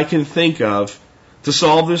way I can think of to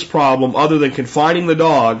solve this problem other than confining the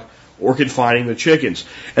dog or confining the chickens.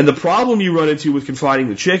 And the problem you run into with confining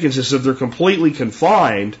the chickens is if they're completely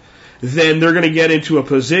confined, then they're going to get into a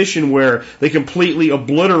position where they completely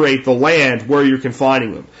obliterate the land where you're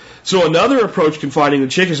confining them. So another approach confining the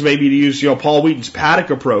chickens may be to use, Paul Wheaton's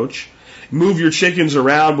paddock approach. Move your chickens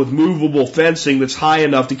around with movable fencing that's high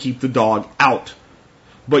enough to keep the dog out.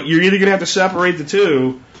 But you're either going to have to separate the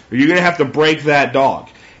two, or you're going to have to break that dog.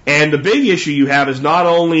 And the big issue you have is not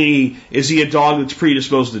only is he a dog that's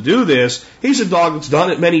predisposed to do this, he's a dog that's done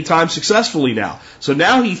it many times successfully now. So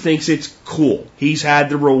now he thinks it's cool. He's had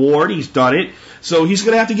the reward, he's done it, so he's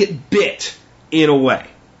going to have to get bit in a way.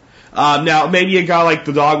 Now, maybe a guy like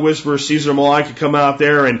the dog whisperer, Cesar Millan, could come out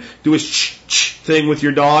there and do his ch-ch thing with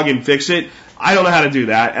your dog and fix it. I don't know how to do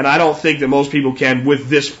that, and I don't think that most people can with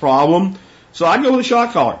this problem. So I'd go with a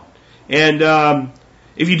shock collar. And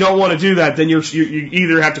if you don't want to do that, then you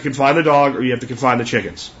either have to confine the dog or you have to confine the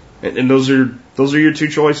chickens. And those are your 2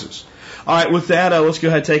 choices. All right, with that, let's go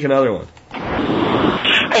ahead and take another one.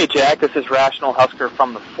 Hey, Jack, this is Rational Husker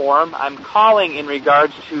from the forum. I'm calling in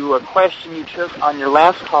regards to a question you took on your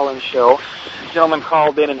last call-in show. A gentleman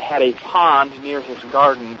called in and had a pond near his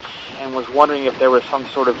garden and was wondering if there was some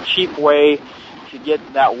sort of cheap way to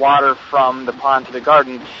get that water from the pond to the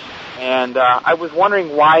garden. And I was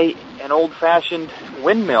wondering why an old-fashioned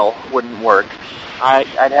windmill wouldn't work.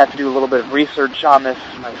 I'd have to do a little bit of research on this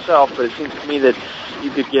myself, but it seems to me that you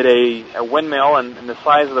could get a windmill, and the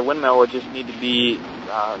size of the windmill would just need to be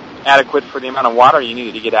adequate for the amount of water you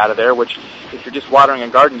needed to get out of there, which if you're just watering a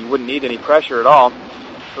garden, you wouldn't need any pressure at all.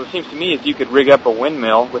 So it seems to me as you could rig up a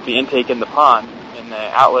windmill with the intake in the pond and the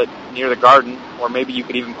outlet near the garden, or maybe you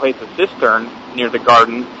could even place a cistern near the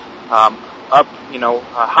garden, up,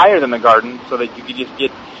 higher than the garden, so that you could just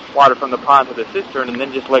get water from the pond to the cistern and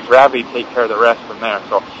then just let gravity take care of the rest from there.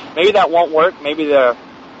 So maybe that won't work. Maybe the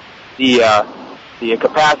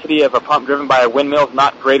capacity of a pump driven by a windmill is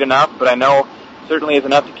not great enough, but I know certainly is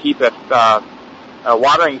enough to keep a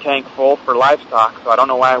watering tank full for livestock, so I don't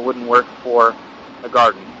know why it wouldn't work for a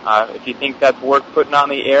garden. If you think that's worth putting on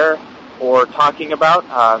the air or talking about,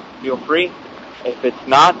 feel free. If it's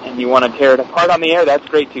not and you want to tear it apart on the air, that's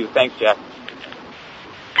great too. Thanks, Jack.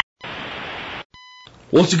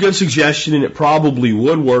 Well, it's a good suggestion, and it probably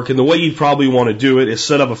would work. And the way you'd probably want to do it is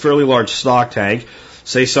set up a fairly large stock tank,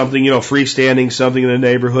 say something, freestanding, something in the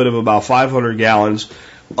neighborhood of about 500 gallons,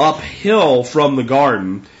 uphill from the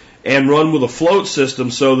garden, and run with a float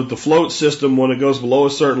system so that the float system, when it goes below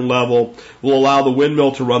a certain level, will allow the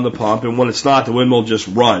windmill to run the pump, and when it's not, the windmill just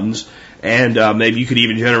runs. And maybe you could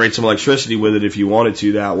even generate some electricity with it if you wanted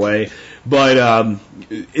to that way. But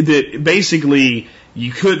basically,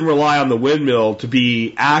 you couldn't rely on the windmill to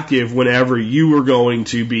be active whenever you were going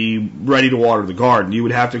to be ready to water the garden. You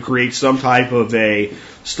would have to create some type of a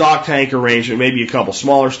stock tank arrangement, maybe a couple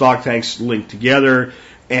smaller stock tanks linked together,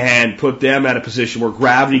 and put them at a position where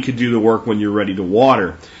gravity could do the work when you're ready to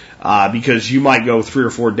water. Because you might go 3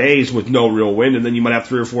 or 4 days with no real wind, and then you might have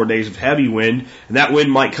 3 or 4 days of heavy wind, and that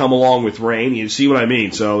wind might come along with rain. You see what I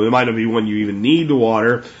mean? So it might not be when you even need to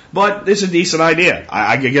water, but it's a decent idea.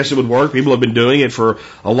 I guess it would work. People have been doing it for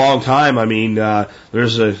a long time. I mean,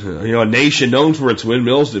 there's a nation known for its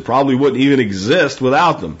windmills that probably wouldn't even exist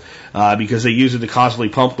without them, because they use it to constantly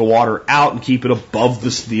pump the water out and keep it above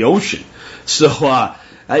the ocean. So,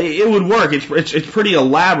 it would work. It's pretty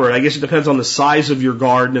elaborate. I guess it depends on the size of your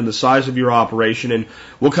garden and the size of your operation and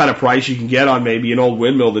what kind of price you can get on maybe an old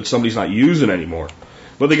windmill that somebody's not using anymore.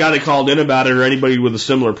 But the guy that called in about it or anybody with a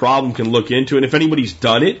similar problem can look into it. And if anybody's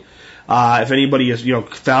done it, if anybody has,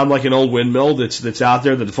 found like an old windmill that's out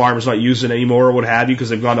there that the farmer's not using anymore or what have you because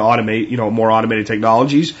they've gone to automate, more automated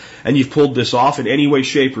technologies, and you've pulled this off in any way,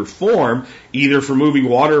 shape, or form, either for moving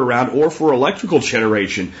water around or for electrical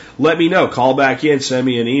generation, let me know. Call back in, send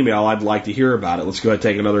me an email. I'd like to hear about it. Let's go ahead and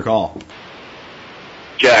take another call.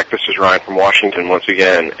 Jack, this is Ryan from Washington once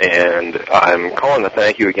again, and I'm calling to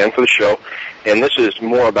thank you again for the show. And this is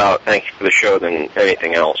more about thank you for the show than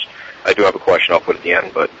anything else. I do have a question I'll put at the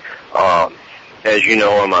end, but as you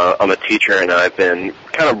know, I'm a teacher, and I've been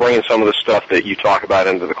kind of bringing some of the stuff that you talk about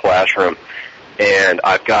into the classroom. And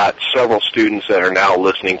I've got several students that are now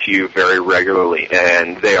listening to you very regularly,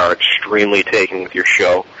 and they are extremely taken with your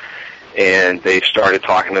show. And they've started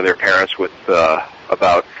talking to their parents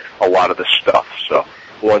about a lot of this stuff. So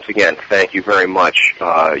once again, thank you very much.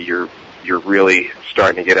 You're really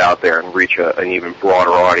starting to get out there and reach an even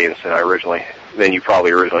broader audience than you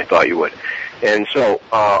probably originally thought you would. And so,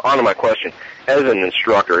 on to my question. As an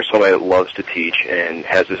instructor, somebody that loves to teach and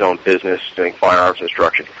has his own business doing firearms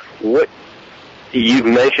instruction, you've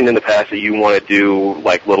mentioned in the past that you want to do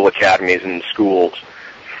like little academies in schools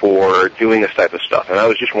for doing this type of stuff. And I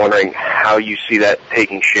was just wondering how you see that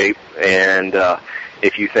taking shape and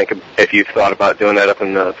if you've thought about doing that up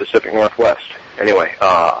in the Pacific Northwest. Anyway,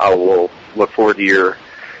 I will look forward to your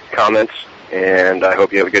comments, and I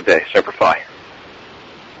hope you have a good day. Semper Fi.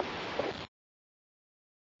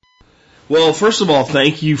 Well, first of all,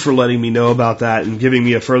 thank you for letting me know about that and giving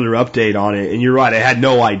me a further update on it. And you're right, I had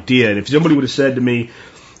no idea. And if somebody would have said to me,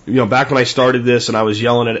 back when I started this and I was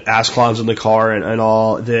yelling at ass clowns in the car and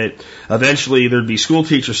all, that eventually there'd be school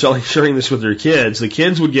teachers sharing this with their kids, the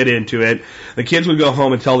kids would get into it, the kids would go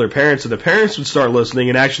home and tell their parents, and the parents would start listening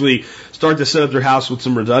and actually start to set up their house with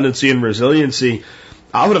some redundancy and resiliency.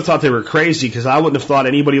 I would have thought they were crazy because I wouldn't have thought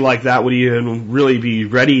anybody like that would even really be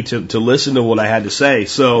ready to listen to what I had to say.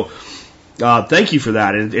 So, thank you for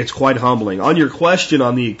that. It's quite humbling. On your question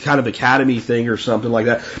on the kind of academy thing or something like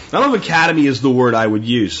that, I don't know if academy is the word I would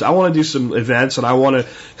use. I want to do some events and I want to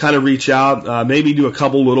kind of reach out, maybe do a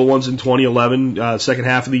couple little ones in 2011, second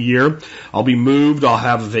half of the year. I'll be moved. I'll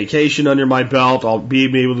have a vacation under my belt. I'll be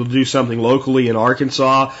able to do something locally in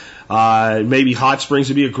Arkansas. Maybe Hot Springs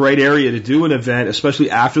would be a great area to do an event, especially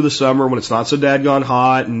after the summer when it's not so dadgone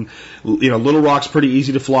hot. And, Little Rock's pretty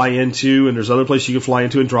easy to fly into, and there's other places you can fly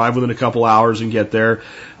into and drive within a couple hours and get there.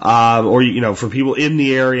 Or, for people in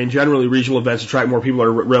the area, and generally regional events attract more people that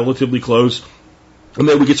are relatively close. And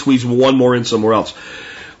then we could squeeze one more in somewhere else.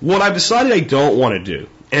 What I've decided I don't want to do,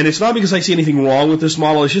 and it's not because I see anything wrong with this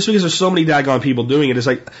model, it's just because there's so many daggone people doing it. It's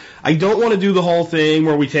like, I don't want to do the whole thing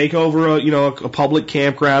where we take over a public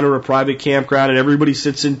campground or a private campground and everybody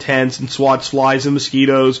sits in tents and swats flies and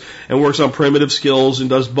mosquitoes and works on primitive skills and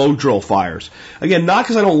does bow drill fires. Again, not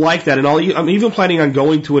because I don't like that, and I'm even planning on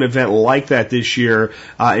going to an event like that this year,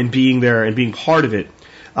 and being there and being part of it.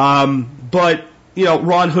 But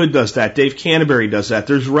Ron Hood does that. Dave Canterbury does that.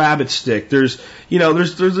 There's Rabbit Stick. There's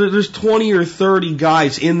 20 or 30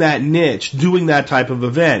 guys in that niche doing that type of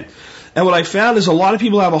event. And what I found is a lot of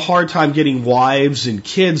people have a hard time getting wives and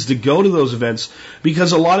kids to go to those events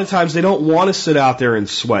because a lot of times they don't want to sit out there and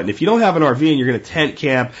sweat. And if you don't have an RV and you're going to tent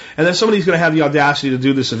camp, and then somebody's going to have the audacity to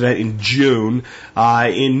do this event in June,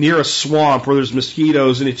 near a swamp where there's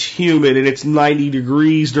mosquitoes and it's humid and it's 90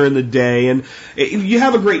 degrees during the day, and you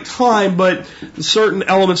have a great time, but certain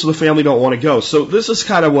elements of the family don't want to go. So this is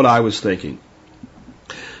kind of what I was thinking.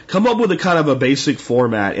 Come up with a kind of a basic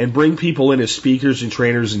format and bring people in as speakers and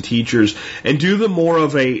trainers and teachers and do them more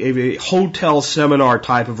of a hotel seminar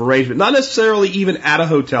type of arrangement. Not necessarily even at a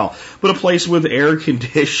hotel, but a place with air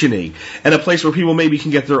conditioning and a place where people maybe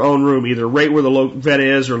can get their own room, either right where the event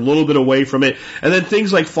is or a little bit away from it. And then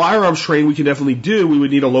things like firearms training we can definitely do. We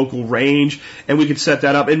would need a local range and we could set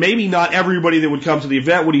that up. And maybe not everybody that would come to the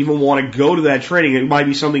event would even want to go to that training. It might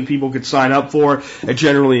be something people could sign up for. It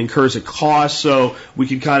generally incurs a cost, so we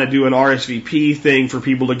could kind of do an RSVP thing for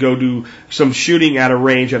people to go do some shooting at a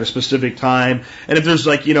range at a specific time. And if there's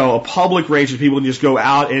a public range that people can just go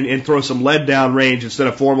out and throw some lead down range instead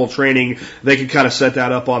of formal training, they can kind of set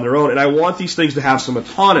that up on their own. And I want these things to have some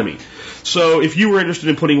autonomy. So if you were interested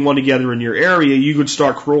in putting one together in your area, you could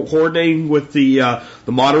start coordinating with the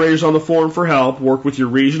moderators on the forum for help, work with your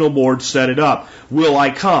regional board, set it up. Will I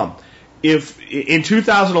come? if in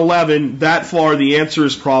 2011, that far, the answer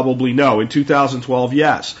is probably no. In 2012,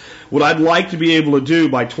 yes. What I'd like to be able to do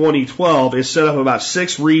by 2012 is set up about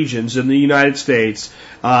 6 regions in the United States.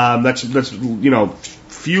 That's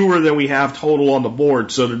fewer than we have total on the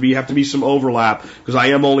board, so there'd have to be some overlap because I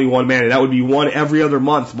am only one man, and that would be one every other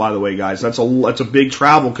month, by the way, guys. That's a big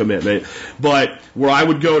travel commitment, but where I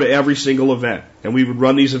would go to every single event, and we would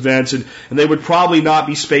run these events, and they would probably not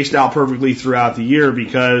be spaced out perfectly throughout the year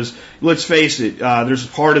because, let's face it, there's a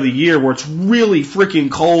part of the year where it's really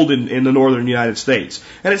freaking cold in the northern United States,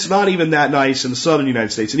 and it's not even that nice in the southern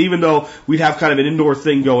United States. And even though we'd have kind of an indoor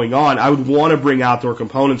thing going on, I would want to bring outdoor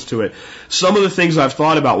components to it. Some of the things I've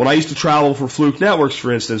thought about, when I used to travel for Fluke Networks,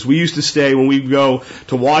 for instance, we used to stay, when we'd go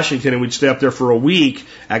to Washington and we'd stay up there for a week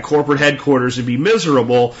at corporate headquarters and be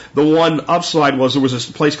miserable, the one upside was there was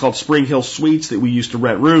a place called Spring Hill Suites that we used to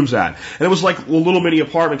rent rooms at. And it was like a little mini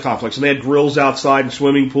apartment complex, and they had grills outside and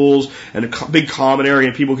swimming pools and a big common area,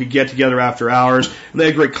 and people could get together after hours, and they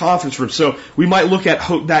had great conference rooms. So we might look at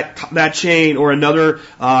that chain or another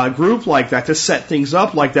group like that to set things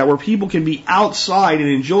up like that, where people can be outside and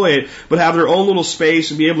enjoy it, but have their own little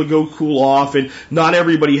space and be able to go cool off, and not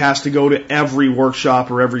everybody has to go to every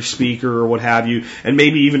workshop or every speaker or what have you, and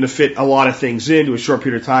maybe even to fit a lot of things into a short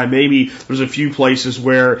period of time. Maybe there's a few places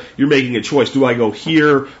where you're making a choice. Do I go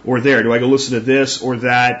here or there? Do I go listen to this or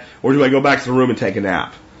that? Or do I go back to the room and take a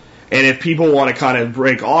nap? And if people want to kind of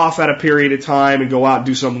break off at a period of time and go out and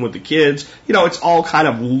do something with the kids, it's all kind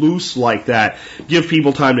of loose like that. Give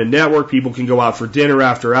people time to network. People can go out for dinner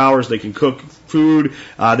after hours. They can cook food.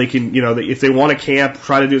 They can, if they want to camp,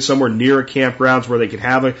 try to do it somewhere near a campgrounds where they can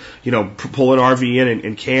have pull an RV in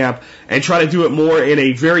and camp, and try to do it more in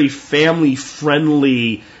a very family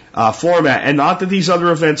friendly format. And not that these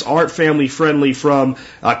other events aren't family friendly from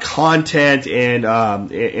content and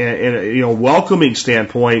welcoming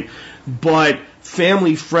standpoint, but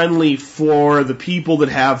family friendly for the people that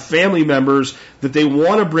have family members that they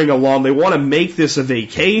want to bring along. They want to make this a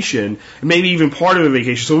vacation, maybe even part of a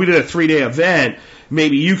vacation. So we did a 3-day event.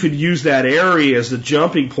 Maybe you could use that area as the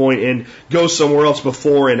jumping point and go somewhere else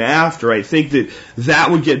before and after. I think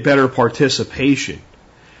that would get better participation.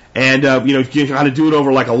 And, you kind of do it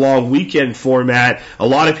over like a long weekend format. A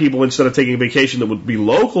lot of people, instead of taking a vacation that would be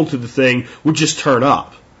local to the thing, would just turn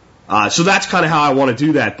up. So that's kind of how I want to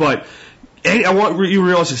do that. But I want you to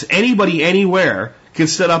realize this. Anybody, anywhere can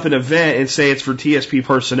set up an event and say it's for TSP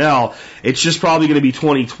personnel. It's just probably going to be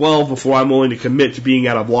 2012 before I'm willing to commit to being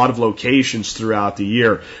at a lot of locations throughout the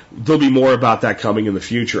year. There'll be more about that coming in the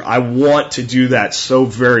future. I want to do that so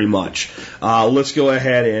very much. Let's go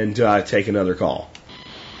ahead and take another call.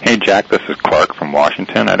 Hey, Jack, this is Clark from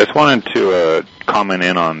Washington. I just wanted to comment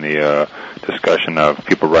in on the discussion of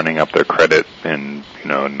people running up their credit and,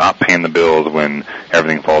 not paying the bills when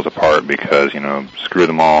everything falls apart because, screw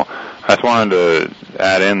them all. I just wanted to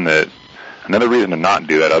add in that another reason to not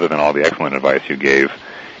do that, other than all the excellent advice you gave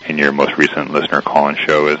in your most recent listener call-in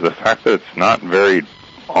show, is the fact that it's not very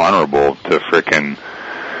honorable to frickin'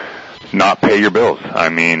 not pay your bills. I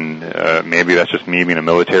mean, maybe that's just me being a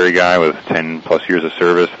military guy with 10 plus years of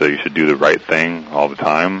service, that you should do the right thing all the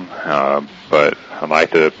time. But I'd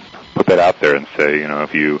like to put that out there and say,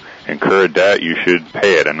 if you incur a debt, you should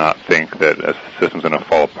pay it and not think that a system's going to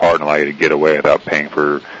fall apart and allow you to get away without paying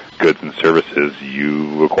for goods and services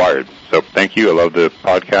you acquired. So thank you. I love the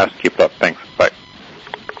podcast. Keep it up. Thanks. Bye.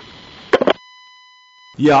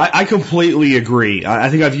 Yeah, I completely agree. I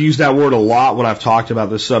think I've used that word a lot when I've talked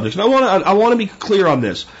about this subject. And I want to be clear on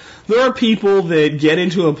this. There are people that get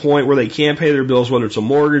into a point where they can't pay their bills, whether it's a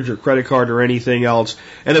mortgage or credit card or anything else,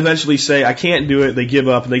 and eventually say, I can't do it. They give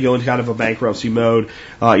up and they go into kind of a bankruptcy mode,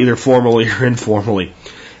 either formally or informally.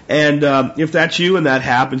 And if that's you and that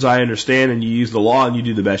happens, I understand, and you use the law and you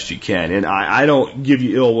do the best you can. And I don't give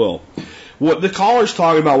you ill will. What the caller's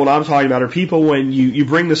talking about, what I'm talking about, are people when you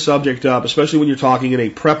bring the subject up, especially when you're talking in a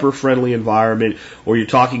prepper-friendly environment, or you're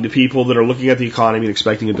talking to people that are looking at the economy and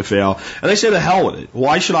expecting it to fail, and they say, the hell with it.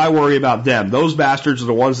 Why should I worry about them? Those bastards are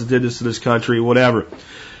the ones that did this to this country, whatever.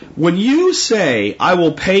 When you say, I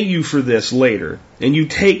will pay you for this later, and you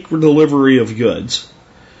take delivery of goods,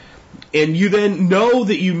 and you then know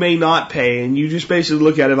that you may not pay, and you just basically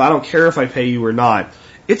look at it, I don't care if I pay you or not,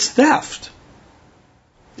 it's theft.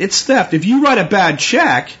 It's theft. If you write a bad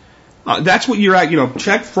check, that's what you're at.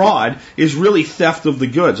 Check fraud is really theft of the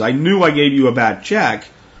goods. I knew I gave you a bad check.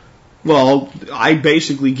 Well, I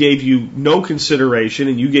basically gave you no consideration,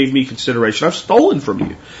 and you gave me consideration. I've stolen from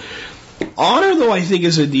you. Honor, though, I think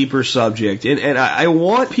is a deeper subject, and I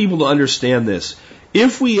want people to understand this.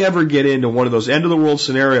 if we ever get into one of those end of the world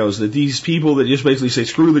scenarios that these people that just basically say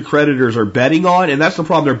screw the creditors are betting on, and that's the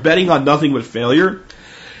problem, they're betting on nothing but failure,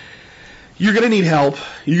 you're going to need help.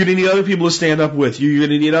 You're going to need other people to stand up with you.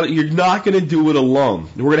 You're not going to do it alone.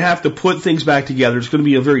 We're going to have to put things back together. It's going to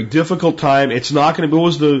be a very difficult time. It's not going to be, what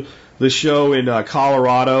was the show in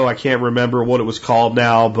Colorado? I can't remember what it was called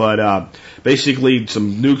now, but basically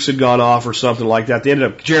some nukes had gone off or something like that. They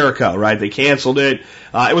ended up Jericho, right? They canceled it.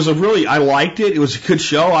 It was I liked it. It was a good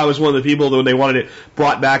show. I was one of the people that when they wanted it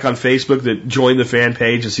brought back on Facebook that joined the fan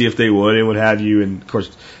page to see if they would and what have you. And of course,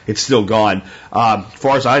 it's still gone. As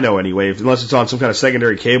far as I know anyway, unless it's on some kind of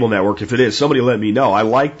secondary cable network. If it is, somebody let me know. I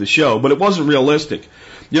liked the show, but it wasn't realistic.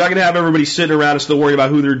 You're not going to have everybody sitting around and still worrying about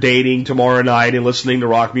who they're dating tomorrow night and listening to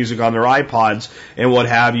rock music on their iPods and what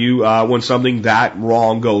have you when something that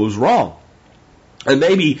wrong goes wrong. And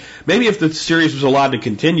maybe if the series was allowed to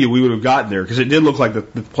continue, we would have gotten there, because it did look like the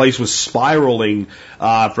place was spiraling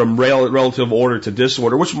from relative order to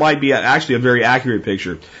disorder, which might be actually a very accurate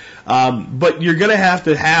picture. But you're going to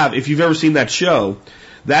have, if you've ever seen that show,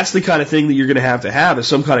 that's the kind of thing that you're going to have is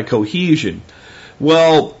some kind of cohesion.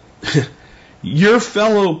 Well, your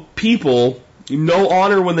fellow people know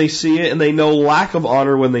honor when they see it, and they know lack of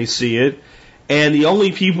honor when they see it. And the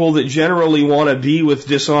only people that generally want to be with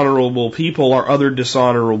dishonorable people are other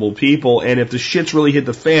dishonorable people. And if the shit's really hit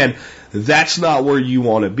the fan, that's not where you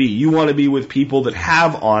want to be. You want to be with people that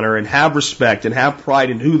have honor and have respect and have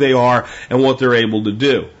pride in who they are and what they're able to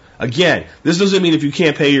do. Again, this doesn't mean if you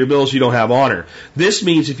can't pay your bills, you don't have honor. This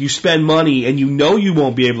means if you spend money and you know you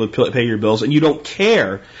won't be able to pay your bills and you don't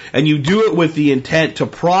care, and you do it with the intent to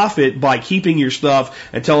profit by keeping your stuff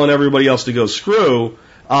and telling everybody else to go screw,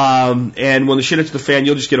 and when the shit hits the fan,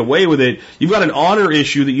 you'll just get away with it. You've got an honor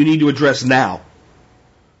issue that you need to address now.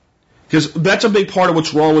 Because that's a big part of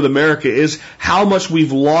what's wrong with America, is how much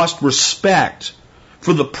we've lost respect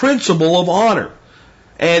for the principle of honor.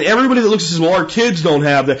 And everybody that looks and says, well, our kids don't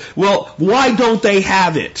have that. Well, why don't they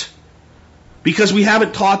have it? Because we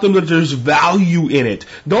haven't taught them that there's value in it.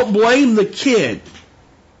 Don't blame the kid.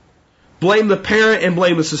 Blame the parent and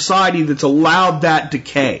blame the society that's allowed that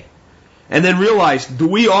decay. And then realize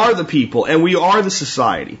we are the people and we are the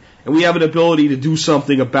society. And we have an ability to do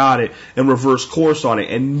something about it and reverse course on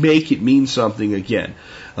it and make it mean something again.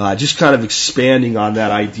 Just kind of expanding on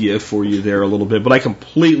that idea for you there a little bit. But I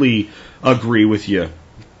completely agree with you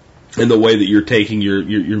in the way that you're taking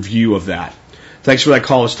your view of that. Thanks for that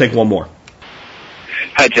call. Let's take one more.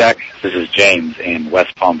 Hi, Jack. This is James in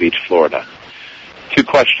West Palm Beach, Florida. 2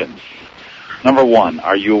 questions. Number 1,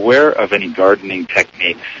 are you aware of any gardening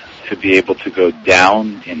techniques to be able to go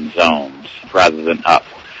down in zones rather than up?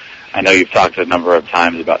 I know you've talked a number of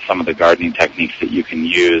times about some of the gardening techniques that you can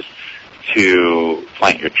use to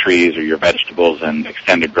plant your trees or your vegetables and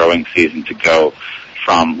extend a growing season to go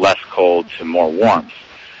from less cold to more warmth.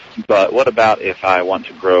 But what about if I want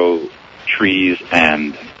to grow trees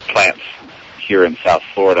and plants here in South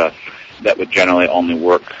Florida that would generally only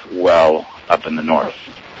work well up in the north?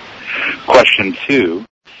 Question 2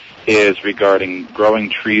 is regarding growing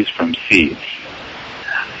trees from seeds.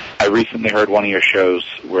 I recently heard one of your shows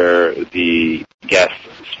where the guest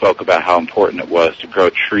spoke about how important it was to grow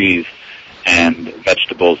trees and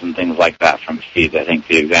vegetables and things like that from seeds. I think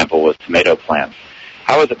the example was tomato plants.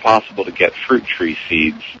 How is it possible to get fruit tree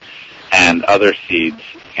seeds and other seeds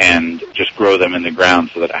and just grow them in the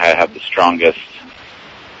ground so that I have the strongest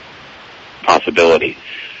possibility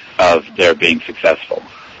of their being successful?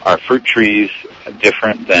 Are fruit trees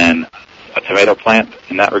different than a tomato plant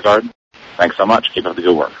in that regard? Thanks so much. Keep up the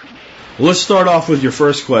good work. Well, let's start off with your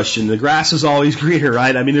first question. The grass is always greener,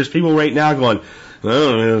 right? I mean, there's people right now going,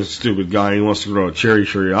 oh, this stupid guy, he wants to grow a cherry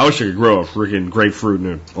tree. I wish I could grow a freaking grapefruit and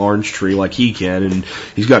an orange tree like he can. And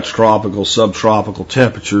he's got tropical, subtropical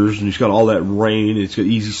temperatures, and he's got all that rain, and it's got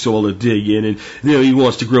easy soil to dig in, and he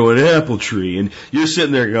wants to grow an apple tree. And you're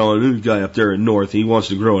sitting there going, this guy up there in north, he wants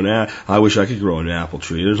to grow an apple. I wish I could grow an apple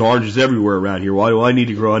tree. There's oranges everywhere around here. Why do I need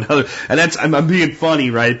to grow another? And I'm being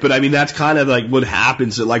funny, right? But I mean, that's kind of like what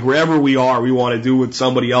happens. That like wherever we are, we want to do what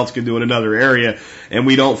somebody else can do in another area, and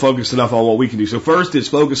we don't focus enough on what we can do. So first is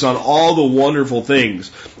focus on all the wonderful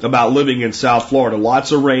things about living in South Florida.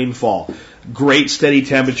 Lots of rainfall, great steady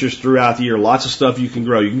temperatures throughout the year, lots of stuff you can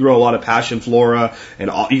grow. You can grow a lot of passion flora, and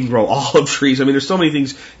you can grow olive trees. I mean, there's so many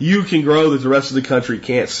things you can grow that the rest of the country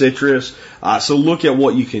can't. Citrus. So look at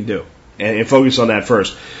what you can do. and focus on that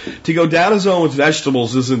first. To go down a zone with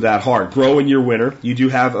vegetables isn't that hard. Grow in your winter. You do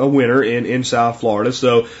have a winter in South Florida,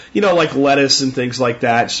 so like lettuce and things like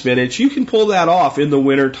that, spinach, you can pull that off in the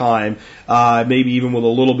winter time, maybe even with a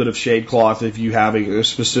little bit of shade cloth if you have a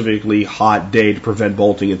specifically hot day to prevent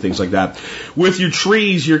bolting and things like that. With your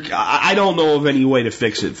trees, I don't know of any way to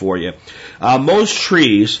fix it for you. Most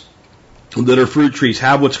trees that are fruit trees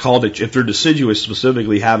have what's called, if they're deciduous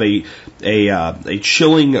specifically, have a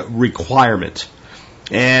chilling requirement.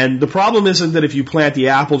 And the problem isn't that if you plant the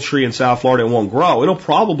apple tree in South Florida, it won't grow. It'll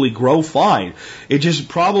probably grow fine. It just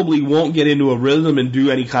probably won't get into a rhythm and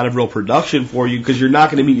do any kind of real production for you because you're not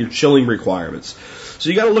going to meet your chilling requirements. So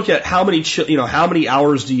you got to look at how many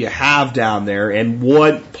hours do you have down there and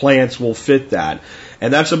what plants will fit that.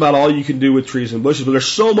 And that's about all you can do with trees and bushes. But there's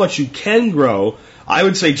so much you can grow. I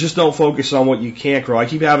would say just don't focus on what you can't grow. I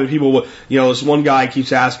keep having people, this one guy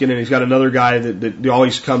keeps asking, and he's got another guy that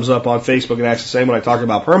always comes up on Facebook and asks the same when I talk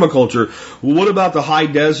about permaculture. Well, what about the high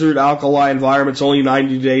desert, alkali environments, only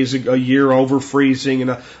 90 days a year over freezing?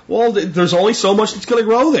 Well, there's only so much that's going to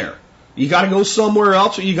grow there. You got to go somewhere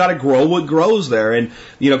else, or you got to grow what grows there. And,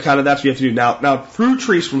 kind of that's what you have to do. Now, fruit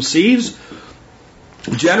trees from seeds,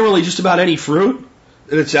 generally just about any fruit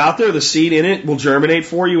that's out there, the seed in it will germinate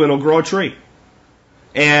for you and it'll grow a tree.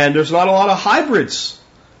 And there's not a lot of hybrids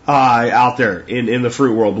out there in the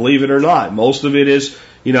fruit world, believe it or not. Most of it is,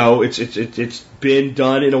 it's been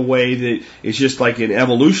done in a way that it's just like an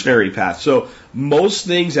evolutionary path. So most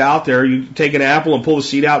things out there, you take an apple and pull the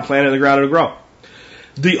seed out, plant it in the ground, it'll grow.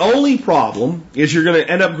 The only problem is you're going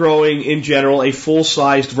to end up growing, in general, a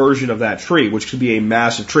full-sized version of that tree, which could be a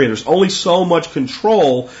massive tree. There's only so much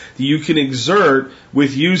control that you can exert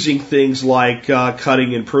with using things like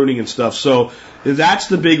cutting and pruning and stuff. So that's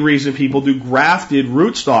the big reason people do grafted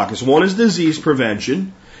rootstock. One is disease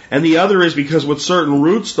prevention, and the other is because with certain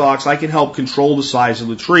rootstocks, I can help control the size of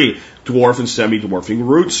the tree, dwarf and semi-dwarfing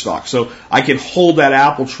rootstock. So I can hold that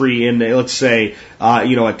apple tree in, let's say,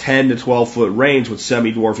 a 10 to 12 foot range with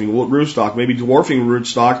semi-dwarfing rootstock. Maybe dwarfing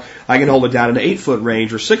rootstock, I can hold it down in the 8 foot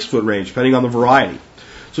range or 6 foot range, depending on the variety.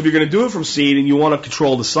 So if you're going to do it from seed and you want to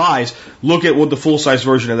control the size, look at what the full-size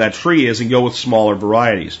version of that tree is and go with smaller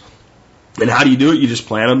varieties. And how do you do it? You just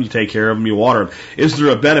plant them, you take care of them, you water them. Is there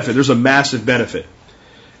a benefit? There's a massive benefit.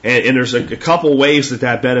 And there's a couple ways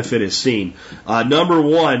that benefit is seen. Number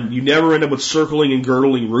one, you never end up with circling and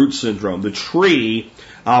girdling root syndrome. The tree,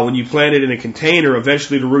 when you plant it in a container,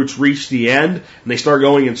 eventually the roots reach the end and they start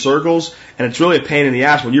going in circles, and it's really a pain in the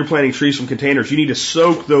ass. When you're planting trees from containers, you need to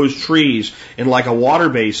soak those trees in like a water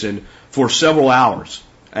basin for several hours.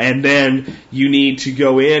 And then you need to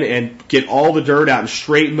go in and get all the dirt out and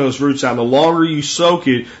straighten those roots out. And the longer you soak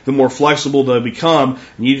it, the more flexible they'll become.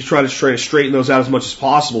 And you need to try to straighten those out as much as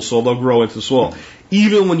possible so they'll grow into the soil.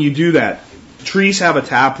 Even when you do that, trees have a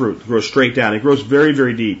taproot that grows straight down. It grows very,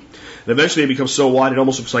 very deep. And eventually it becomes so wide it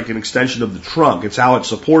almost looks like an extension of the trunk. It's how it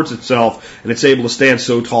supports itself, and it's able to stand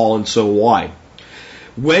so tall and so wide.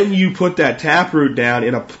 When you put that taproot down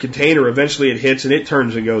in a container, eventually it hits and it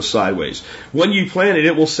turns and goes sideways. When you plant it,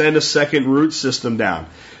 it will send a second root system down.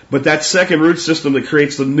 But that second root system that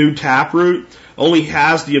creates the new taproot only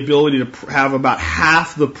has the ability to have about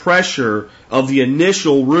half the pressure of the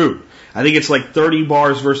initial root. I think it's like 30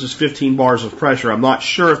 bars versus 15 bars of pressure. I'm not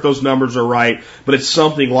sure if those numbers are right, but it's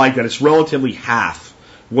something like that. It's relatively half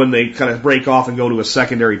when they kind of break off and go to a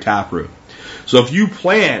secondary taproot. So if you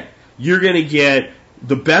plant, you're going to get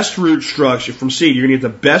the best root structure from seed. You're going to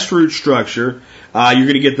get the best root structure. You're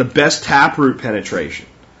going to get the best taproot penetration.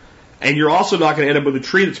 And you're also not going to end up with a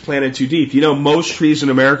tree that's planted too deep. Most trees in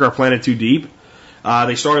America are planted too deep.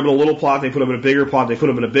 They start them in a little pot, they put them in a bigger pot, they put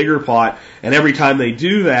them in a bigger pot, and every time they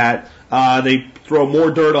do that, they throw more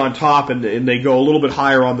dirt on top and they go a little bit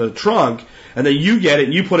higher on the trunk, and then you get it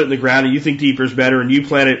and you put it in the ground and you think deeper is better and you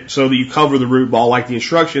plant it so that you cover the root ball like the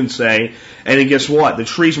instructions say, and then guess what? The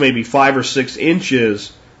tree's maybe 5 or 6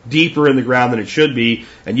 inches deeper in the ground than it should be,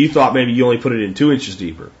 and you thought maybe you only put it in 2 inches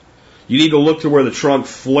deeper. You need to look to where the trunk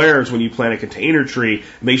flares when you plant a container tree,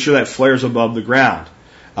 make sure that flares above the ground.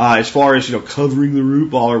 As far as, covering the root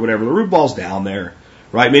ball or whatever, the root ball's down there,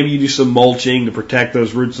 right? Maybe you do some mulching to protect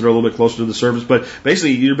those roots that are a little bit closer to the surface, but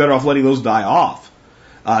basically you're better off letting those die off.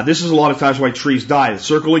 This is a lot of times why trees die. The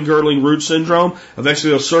circling, girdling root syndrome,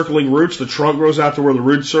 eventually those circling roots, the trunk grows out to where the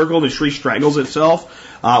roots circle and the tree strangles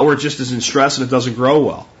itself, or it just is in stress and it doesn't grow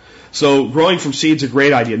well. So growing from seed's a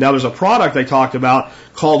great idea. Now there's a product I talked about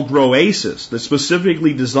called Groasis that's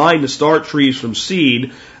specifically designed to start trees from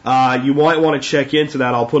seed. You might want to check into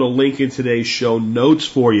that. I'll put a link in today's show notes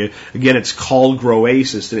for you. Again, it's called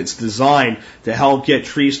Groasis, and it's designed to help get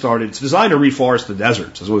trees started. It's designed to reforest the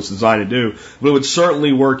deserts, is what it's designed to do, but it would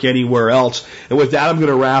certainly work anywhere else. And with that, I'm going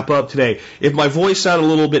to wrap up today. If my voice sounded a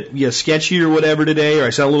little bit sketchy or whatever today, or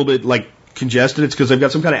I sound a little bit like congested, it's because I've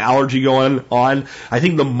got some kind of allergy going on. I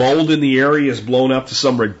think the mold in the area is blown up to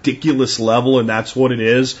some ridiculous level, and that's what it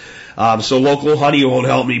is. So local honey won't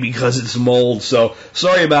help me because it's mold. So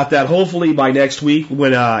sorry about that. Hopefully by next week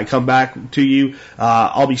when I come back to you,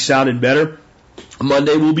 I'll be sounding better.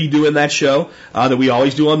 Monday we'll be doing that show that we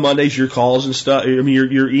always do on Mondays, your calls and stuff, your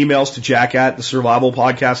emails to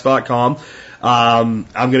jack@thesurvivalpodcast.com. I'm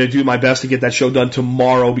going to do my best to get that show done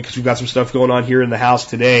tomorrow because we've got some stuff going on here in the house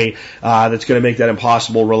today that's going to make that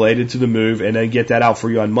impossible related to the move, and then get that out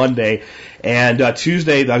for you on Monday. And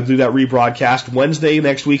Tuesday, I'll do that rebroadcast. Wednesday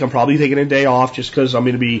next week, I'm probably taking a day off just because I'm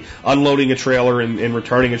going to be unloading a trailer and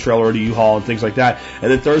returning a trailer to U-Haul and things like that.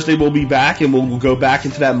 And then Thursday, we'll be back, and we'll go back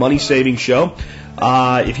into that money-saving show.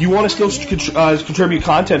 If you want to still contribute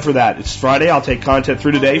content for that, it's Friday. I'll take content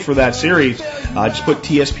through today for that series. Just put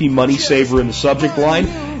TSP Money Saver in the subject line.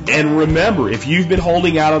 And remember, if you've been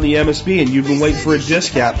holding out on the MSB and you've been waiting for a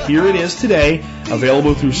discount, here it is today,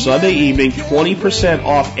 available through Sunday evening, 20%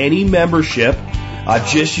 off any membership.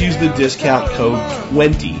 Just use the discount code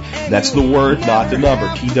 20. That's the word, not the number.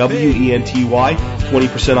 TWENTY.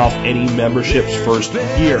 20% off any membership's first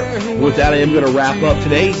year. And with that, I am going to wrap up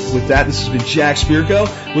today. With that, this has been Jack Spirko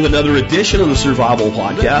with another edition of the Survival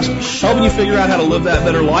Podcast, helping you figure out how to live that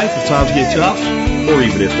better life if times get tough, or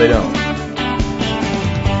even if they don't.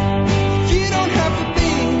 You don't have to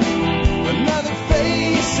be another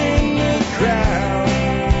face in the crowd.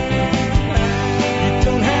 You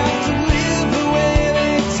don't have to live the way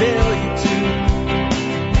they tell you to.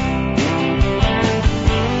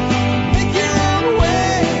 Make your own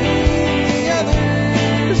way, the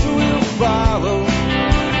others will follow.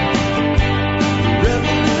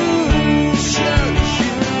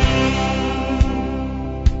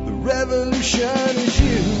 The revolution is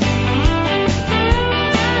you.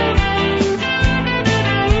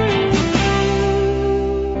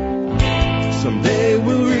 Someday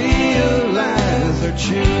we'll realize our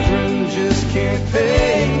children just can't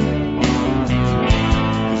pay.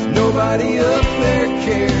 'Cause nobody up there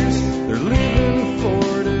cares. They're living for